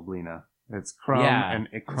shape of Oblina. It's Crumb Yeah, and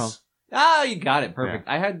Icarus. Crumb. You got it perfect.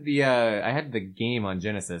 I had the game on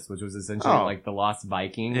Genesis, which was essentially Oh. like the Lost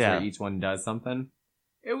Vikings, Yeah. where each one does something.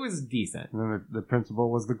 It was decent. And then the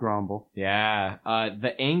principal was the Grumble. Yeah,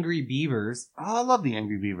 the Angry Beavers. Oh, I love the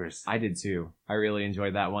Angry Beavers. I did too. I really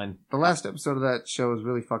enjoyed that one. The last episode of that show was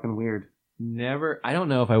really fucking weird. I don't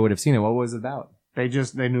know if I would have seen it. What was it about? They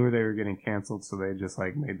knew they were getting canceled, so they just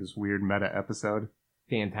like made this weird meta episode.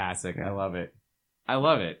 fantastic. Yeah. I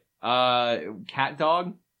love it. Cat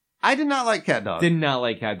Dog? I did not like Cat Dog. Did not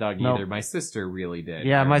like Cat Dog Nope. either. My sister really did.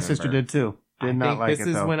 Yeah, I my remember. sister did too. Did not like this it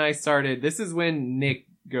is though. when I started. This is when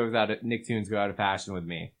Nicktoons go out of fashion with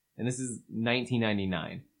me. And this is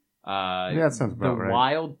 1999. Yeah, that sounds about The right.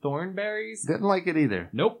 Wild Thornberries? Didn't like it either.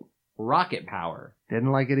 Nope. Rocket Power.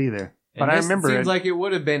 Didn't like it either. And But I this remember seems it. like it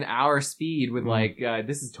would have been our speed with Mhm.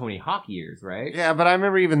 this is Tony Hawk years, right? Yeah, but I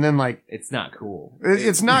remember even then, like, It's not cool.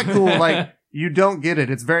 it's not cool. Like, you don't get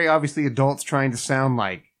it. It's very obviously adults trying to sound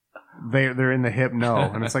like they're in the hip no.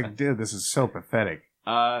 And it's like, dude, this is so pathetic.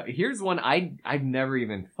 Here's one I've never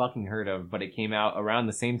even fucking heard of, but it came out around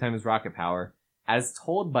the same time as Rocket Power, as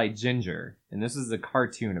told by Ginger, and this is a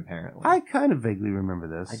cartoon apparently. I kind of vaguely remember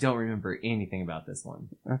this. I don't remember anything about this one.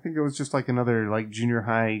 I think it was just like another, like, junior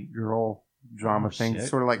high girl drama Oh, thing. shit.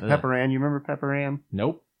 Sort of like Ugh. Pepper Ann. You remember Pepper Ann?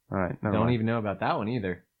 Nope. All right. Never Don't mind. even know about that one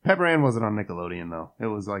either. Pepper Ann wasn't on Nickelodeon, though. It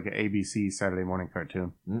was like an ABC Saturday morning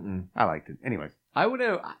cartoon. Mm-mm. I liked it. Anyways. I would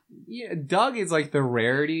have. Yeah, Doug is like the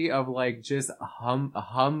rarity of like just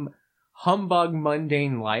humbug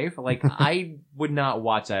mundane life. Like I would not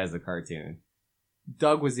watch that as a cartoon.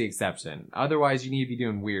 Doug was the exception. Otherwise, you need to be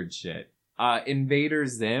doing weird shit. Invader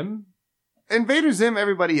Zim. Invader Zim,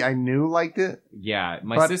 everybody I knew liked it. Yeah,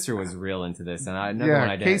 my But- sister was real into this, and another one I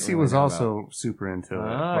Yeah, didn't Casey really was know also super into it.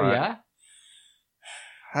 about. but Oh yeah.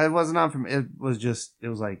 I wasn't on from it. It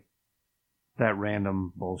was like that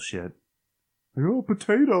random bullshit. Like, oh,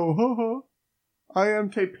 potato, haha. I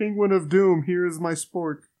am a penguin of doom. Here is my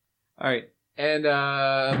spork. All right, and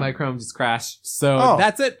my Chrome just crashed, so Oh.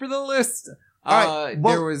 that's it for the list. All right,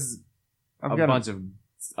 well, there was I've a got bunch of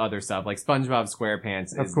other stuff, like SpongeBob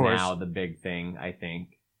SquarePants Of is course. now the big thing, I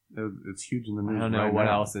think. It's huge in the news. I don't know right what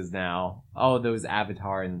now. else is now. Oh, those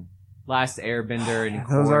Avatar and Last Airbender and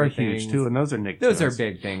Those Korra are things. huge too, and those are Nick. Those are shows.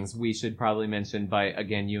 big things we should probably mention, but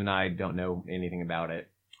again, you and I don't know anything about it.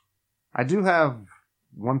 I do have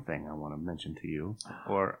one thing I want to mention to you,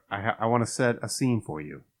 or I want to set a scene for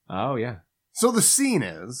you. Oh, yeah. So the scene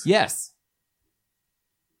is Yes.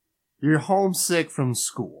 you're homesick from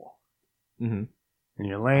school, Mm-hmm. and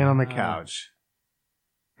you're laying on the Ah. couch,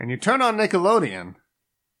 and you turn on Nickelodeon,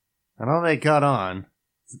 and all they got on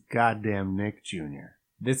is goddamn Nick Jr.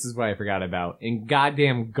 This is what I forgot about. In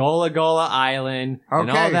goddamn Gullah Gullah Island and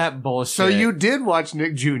all Okay. that bullshit. So you did watch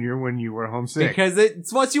Nick Jr. when you were homesick. Because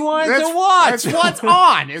it's what you wanted That's- to watch. That's what's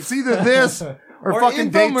on. It's either this or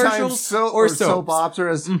fucking daytime infomercials or soaps. soap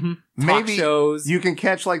operas. Mhm. Maybe Talk shows. you can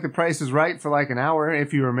catch like The Price is Right for like an hour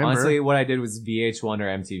if you remember. Honestly, what I did was VH1 or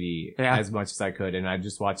MTV Yeah. as much as I could, and I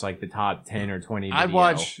just watched like the top 10 or 20 I'd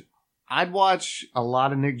watch a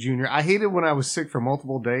lot of Nick Jr. I hated when I was sick for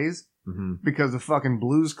multiple days Mm-hmm. because of fucking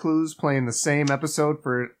Blue's Clues playing the same episode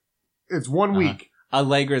for it's 1 Uh-huh. week.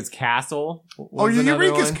 Allegra's Castle. Oh, was another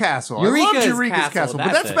Eureka's one. Castle. I Eureka's loved Eureka's Castle, Castle, but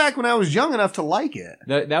that's that's it. back when I was young enough to like it.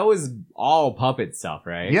 That was all puppet stuff,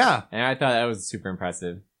 right? Yeah. And I thought that was super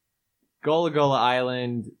impressive. Gullah Gullah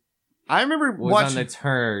Island I remember was watching on the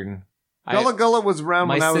turn. Gullah Gullah was around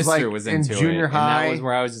My when I was sister like was in into junior it, high. and that was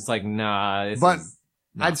where I was just like, nah. This But is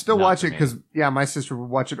not- I'd still not watch for it me. because, yeah, my sister would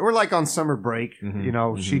watch it. Or like on summer break, Mhm, you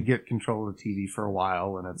know, mhm. she'd get control of the TV for a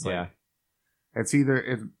while. And it's like, Yeah. it's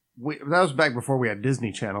either, that was back before we had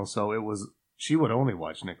Disney Channel. So she would only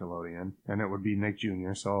watch Nickelodeon and it would be Nick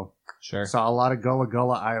Jr. So Sure. saw a lot of Gullah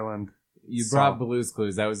Gullah Island. You So- brought Blue's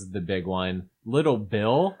Clues. That was the big one. Little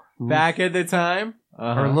Bill back at the time.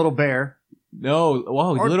 Or Little Bear. No,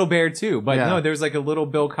 whoa, Or- Little Bear too. But Yeah. no, there was like a Little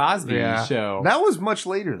Bill Cosby Yeah. show. That was much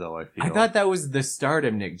later though, I feel. I thought that was the start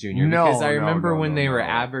of Nick Jr. No, because I no, remember no, when no, they were no.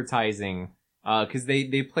 advertising, because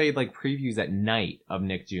they played like previews at night of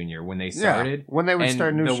Nick Jr. when they Yeah, started. when they would And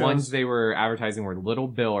start new the shows. ones they were advertising were Little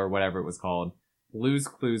Bill or whatever it was called. Blue's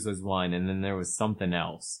Clues was one, and then there was something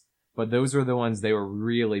else. But those were the ones they were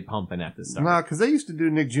really pumping at the start. No, because they used to do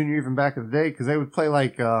Nick Jr. even back in the day because they would play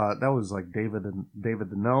like, that was like David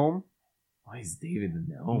the Gnome. Why is David the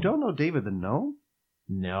Gnome? You don't know David the Gnome?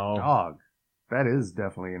 No. Dog. That is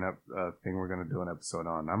definitely a thing we're going to do an episode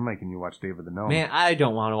on. I'm making you watch David the Gnome. Man, I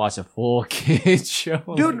don't want to watch a full kid show.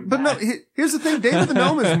 Dude, like but no, that. here's the thing. David the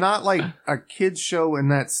Gnome is not like a kid's show in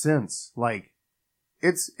that sense. Like,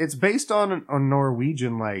 it's based on a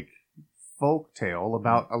Norwegian, like, folk tale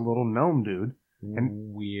about a little gnome dude.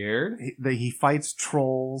 And weird. He fights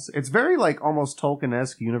trolls. It's very, like, almost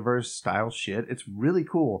Tolkien-esque universe style shit. It's really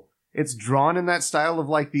cool. It's drawn in that style of,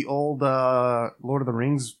 like, the old Lord of the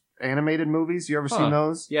Rings animated movies. You ever Huh. seen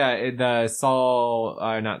those? Yeah, the Saul,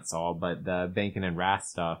 not Saul, but the Bacon and Wrath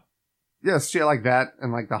stuff. Yeah, shit like that.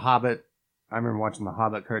 And, like, The Hobbit. I remember watching the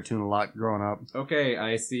Hobbit cartoon a lot growing up. Okay,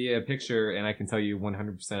 I see a picture, and I can tell you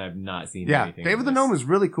 100% I've not seen Yeah, anything. David the Gnome is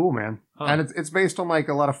really cool, man. Huh. And it's based on like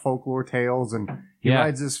a lot of folklore tales, and he Yeah.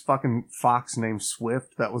 rides this fucking fox named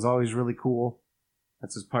Swift that was always really cool.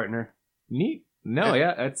 That's his partner. Neat. No,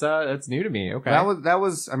 yeah, that's new to me. Okay. That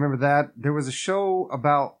was I remember that. There was a show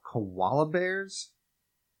about koala bears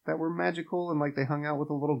that were magical and like they hung out with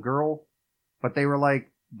a little girl, but they were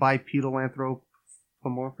like bipedal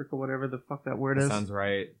anthropomorphic or whatever the fuck that word is. Sounds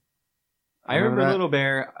right. I Remember remember that? Little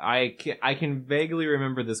Bear. I can vaguely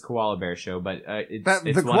remember this Koala Bear show, but it's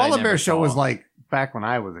The one I koala never bear show saw. was like back when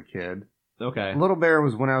I was a kid. Okay. Little Bear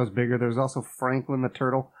was when I was bigger. There was also Franklin the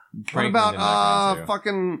turtle. Franklin what did not about get into.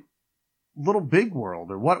 fucking Little Big World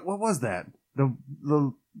or what was that? The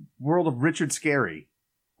world of Richard Scarry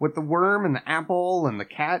with the worm and the apple and the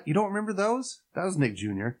cat. You don't remember those? That was Nick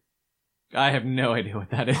Jr. I have no idea what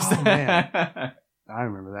that is. Oh, man. I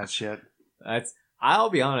remember that shit. I'll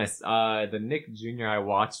be honest. The Nick Jr. I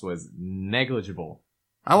watched was negligible.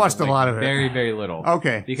 I watched a Like, lot of it. Very, very little.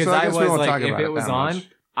 Okay. Because so I guess we was won't like, talk if about it was that on, much.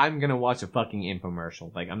 I'm gonna watch a fucking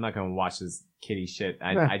infomercial. Like, I'm not gonna watch this kitty shit.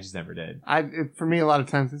 Yeah. I just never did. For me, a lot of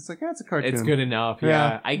times it's like, yeah, it's a cartoon. It's good enough. Yeah.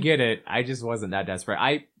 Yeah. I get it. I just wasn't that desperate.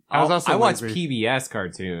 I watched PBS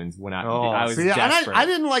cartoons when I was see, and desperate. I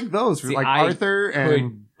didn't like those. See, like I Arthur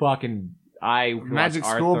and I Magic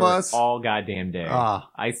watched School Arthur Bus. all goddamn day. Ah.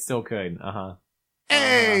 I still could.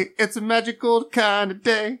 Hey, it's a magical kind of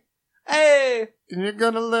day. Hey, And you're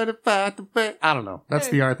gonna learn about the way. I don't know. That's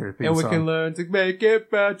Hey. the Arthur theme and we song. can learn to make it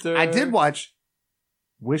better. I did watch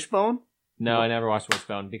Wishbone. No, I never watched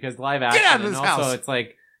Wishbone because live action. Get out of and this also house. it's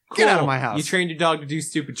like, Get out of cool, my house. You trained your dog to do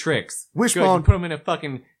stupid tricks. Wishbone. Good, you put him in a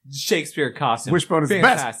fucking Shakespeare costume. Wishbone is the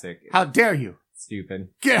best. fantastic. How dare you? Stupid.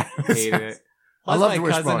 Get out of this Hated house. it. I Plus, loved my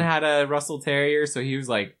cousin Wishbone. had a Russell Terrier, so he was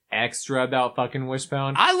like extra about fucking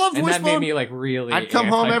Wishbone. I loved and Wishbone. that made me like really. I'd come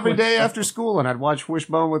home every day anti-Wishbone. after school and I'd watch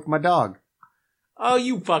Wishbone with my dog, Oh,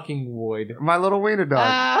 you fucking would. my little wiener dog.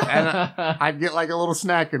 And Ah. I'd get like a little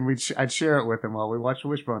snack and I'd share it with him while we watched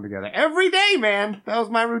Wishbone together. Every day, man. That was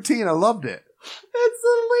my routine. I loved it. That's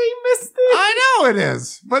the lamest thing. I know it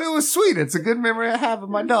is, but it was sweet. It's a good memory I have of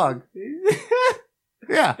my dog.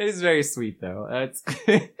 Yeah, It is very sweet though. That's.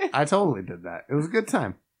 I totally did that. It was a good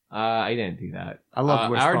time. I didn't do that. I loved Our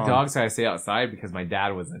Wishbone. dogs had to stay outside because my dad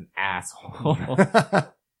was an asshole.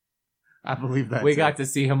 I believe that. We too. got to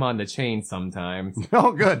see him on the chain sometimes.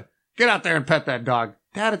 Oh, good. Get out there and pet that dog.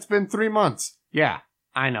 Dad, it's been 3 months. Yeah,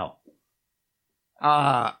 I know.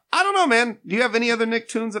 I don't know, man. Do you have any other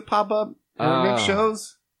Nicktoons that pop up? Or Nick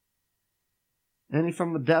shows? Any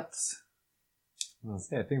from the depths? Let's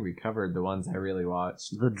see, I think we covered the ones I really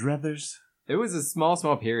watched. The Drethers? It was a small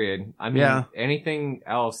period. I mean, Yeah. anything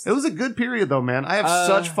else? It was a good period, though, man. I have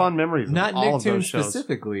such fun memories of Not all of those Nicktoons shows.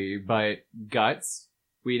 specifically, but Guts.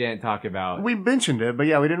 We didn't talk about. We mentioned it, but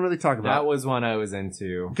yeah, we didn't really talk about That it. was one I was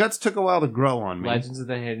into. Guts took a while to grow on me. Legends of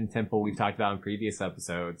the Hidden Temple we've talked about in previous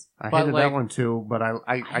episodes. I But, hated like, that one too, but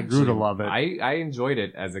I grew to love it. I enjoyed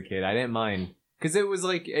it as a kid. I didn't mind. Because it was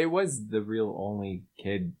like, it was the real only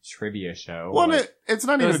kid trivia show. well, Like, it's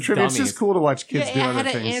not even a those trivia. It's dummies. just cool to watch kids yeah, do I other had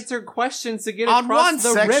to things. answer questions to get On across one the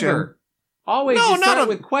section. river. Always No, you not start on-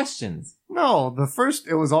 with questions. No,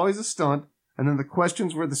 it was always a stunt, and then the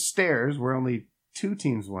questions were the stairs where only 2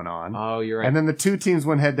 teams went on. Oh, you're right. And then the 2 teams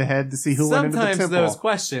went head to head to see who went into the Sometimes temple. those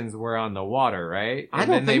questions were on the water, right? I And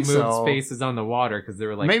don't then they think moved so. spaces on the water because they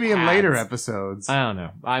were like Maybe in later paths. episodes. I don't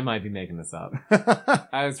know. I might be making this up.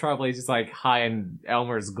 I was probably just like high in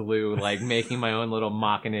Elmer's glue, like making my own little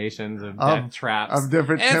machinations of death traps. of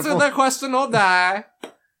different Answer temples. the question or die.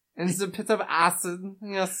 And it's a pit of acid.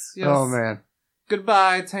 Yes, yes. Oh man,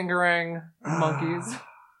 Goodbye, Tangerang monkeys.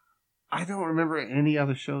 I don't remember any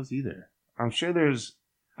other shows either. I'm sure there's.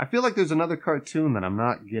 I feel like there's another cartoon that I'm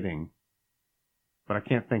not getting, but I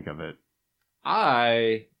can't think of it.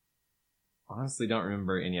 I honestly don't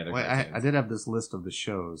remember any other Wait, cartoons. I did have this list of the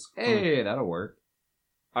shows. Hey, that'll work.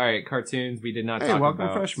 All right, cartoons we did not Hey, talk welcome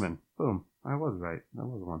about. freshman. Boom. I was right. That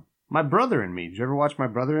was one. My Brother and Me. Did you ever watch My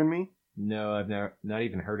Brother and Me? No, I've never, not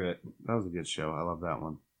even heard of it. That was a good show. I love that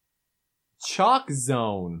one. Chalk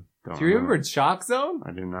Zone. Don't Do you remember Chalk Zone?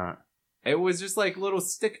 I do not. It was just like little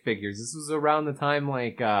stick figures. This was around the time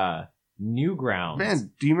like Newgrounds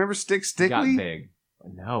Man, do you remember Stick got Stickly? big.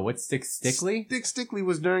 No, what's Stick Stickly? Stick Stickly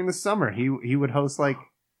was during the summer. He would host like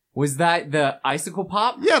Was that the icicle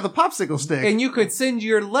pop? Yeah, the popsicle stick. And you could send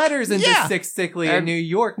your letters into Yeah. Stick Stickly in And- New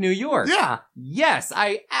York, New York. Yeah. Yes,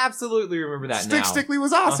 I absolutely remember that now. Stick Stickly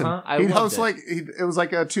was awesome. I He'd loved host it. it was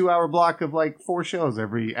like a 2-hour block of like 4 shows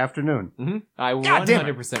every afternoon. Mm-hmm. I God damn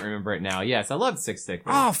it. 100% remember it now. Yes, I loved Stick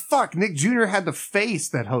Stickly. Oh fuck! Nick Jr. had the face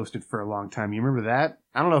that hosted for a long time. You remember that?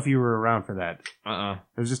 I don't know if you were around for that. Uh-uh.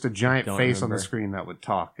 It was just a giant Don't face on remember. the screen that would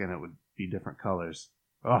talk, and it would be different colors.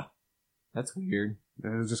 Oh, That's weird. it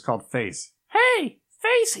was just called Face. Hey,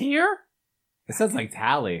 Face here. It sounds like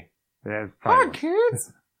Tally. Yeah, it Hi, probably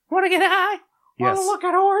kids. Want to get high? Yes. Want to look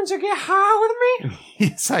at orange and get high with me?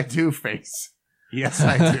 Yes, I do, Face. Yes,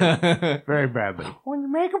 I do. Very badly. When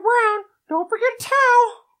you make it brown, don't forget a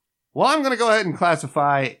towel. Well, I'm going to go ahead and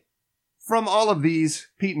classify from all of these,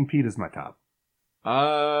 Pete and Pete is my top.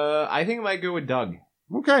 I think I might go with Doug.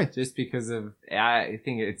 Okay. Just because of, I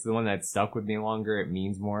think it's the one that stuck with me longer. It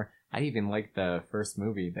means more. I even liked the first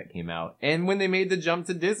movie that came out. And when they made the jump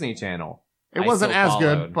to Disney Channel. It I wasn't still as followed.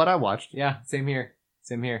 good, but I watched. Yeah, same here.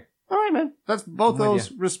 Same here. All right, man. That's both I'm with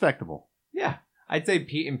those respectable. Yeah. I'd say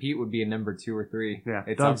Pete and Pete would be a number 2 or 3. Yeah,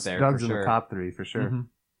 It's Doug's, up there. Doug's for in sure. the top 3 for sure. Mhm.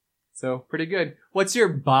 So, pretty good. What's your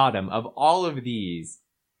bottom of all of these?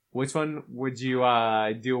 Which one would you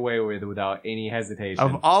do away with without any hesitation?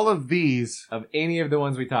 Of all of these, Of any of the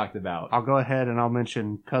ones we talked about? I'll go ahead and I'll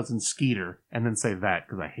mention Cousin Skeeter and then say that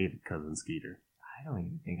because I hated Cousin Skeeter. I don't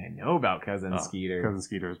even think I know about Cousin Oh, Skeeter. Cousin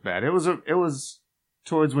Skeeter was bad. It was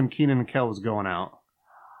towards when Keenan and Kel was going out.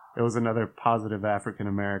 It was another positive African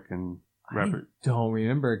American reference. Don't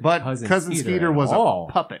remember But Cousin Skeeter at was all.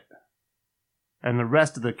 a puppet. And the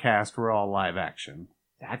rest of the cast were all live action.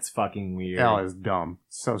 That's fucking weird. That was dumb.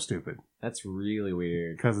 So stupid. That's really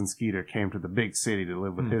weird. Cousin Skeeter came to the big city to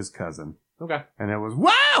live with Hmm. his cousin. Okay. And it was,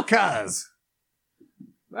 wow, cuz!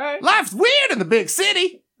 Alright. Life's weird in the big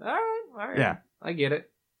city! Alright. Yeah. I get it.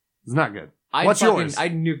 It's not good. I'd What's fucking- yours?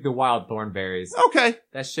 I'd nuke the wild thornberries. Okay.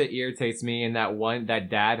 That shit irritates me, and that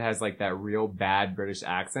dad has like that real bad British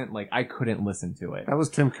accent. Like, I couldn't listen to it. That was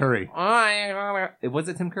Tim Curry. Was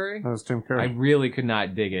it Tim Curry? That was Tim I Curry. really could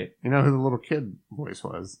not dig it. You know who the little kid voice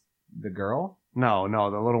was? The girl? No,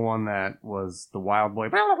 the little one that was the wild boy.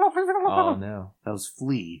 Oh no. That was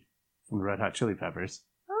Flea from the Red Hot Chili Peppers.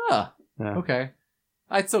 Ah, Yeah. okay.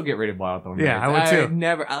 I'd still get rid of Wild Thornberries. Yeah, I would too.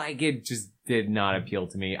 It just did not appeal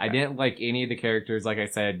to me. I didn't like any of the characters. Like I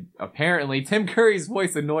said, apparently Tim Curry's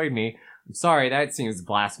voice annoyed me. I'm sorry, that seems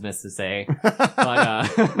blasphemous to say.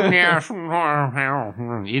 But, you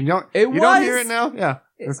don't It you don't hear was. it now? Yeah.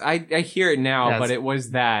 I hear it now, Yes. but it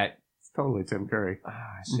was that. It's totally Tim Curry.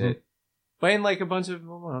 Shit. But in like a bunch of, I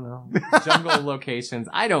don't know, jungle locations.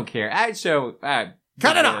 I don't care. I'd show,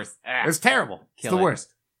 Cut it off. worst. It's terrible. It's Kill the it.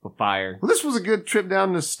 worst. Fire. Well, this was a good trip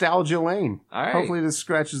down nostalgia lane. All right. Hopefully this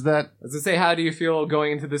scratches that. I was gonna say, how do you feel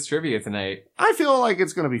going into this trivia tonight? I feel like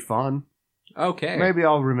it's going to be fun. Okay. Maybe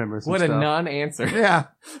I'll remember some What stuff. a non-answer. Yeah.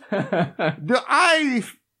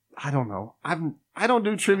 I don't know. I don't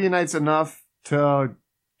do trivia nights enough to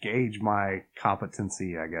gauge my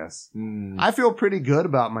competency, I guess. Hmm. I feel pretty good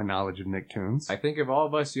about my knowledge of Nicktoons. I think of all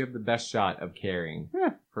of us, you have the best shot of carrying.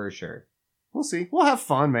 Yeah. For sure. We'll see. We'll have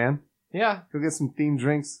fun, man. Yeah. Go get some themed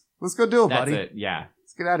drinks. Let's go do it, That's buddy. it. Yeah.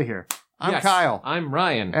 Let's get out of here. I'm Yes, Kyle. I'm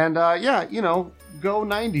Ryan. And yeah, go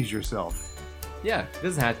 90s yourself. Yeah. It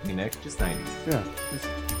doesn't have to be Nick. Just 90s. Yeah. Just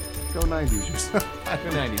go 90s yourself. Go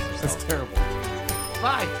 90s yourself. That's terrible.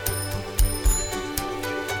 Bye.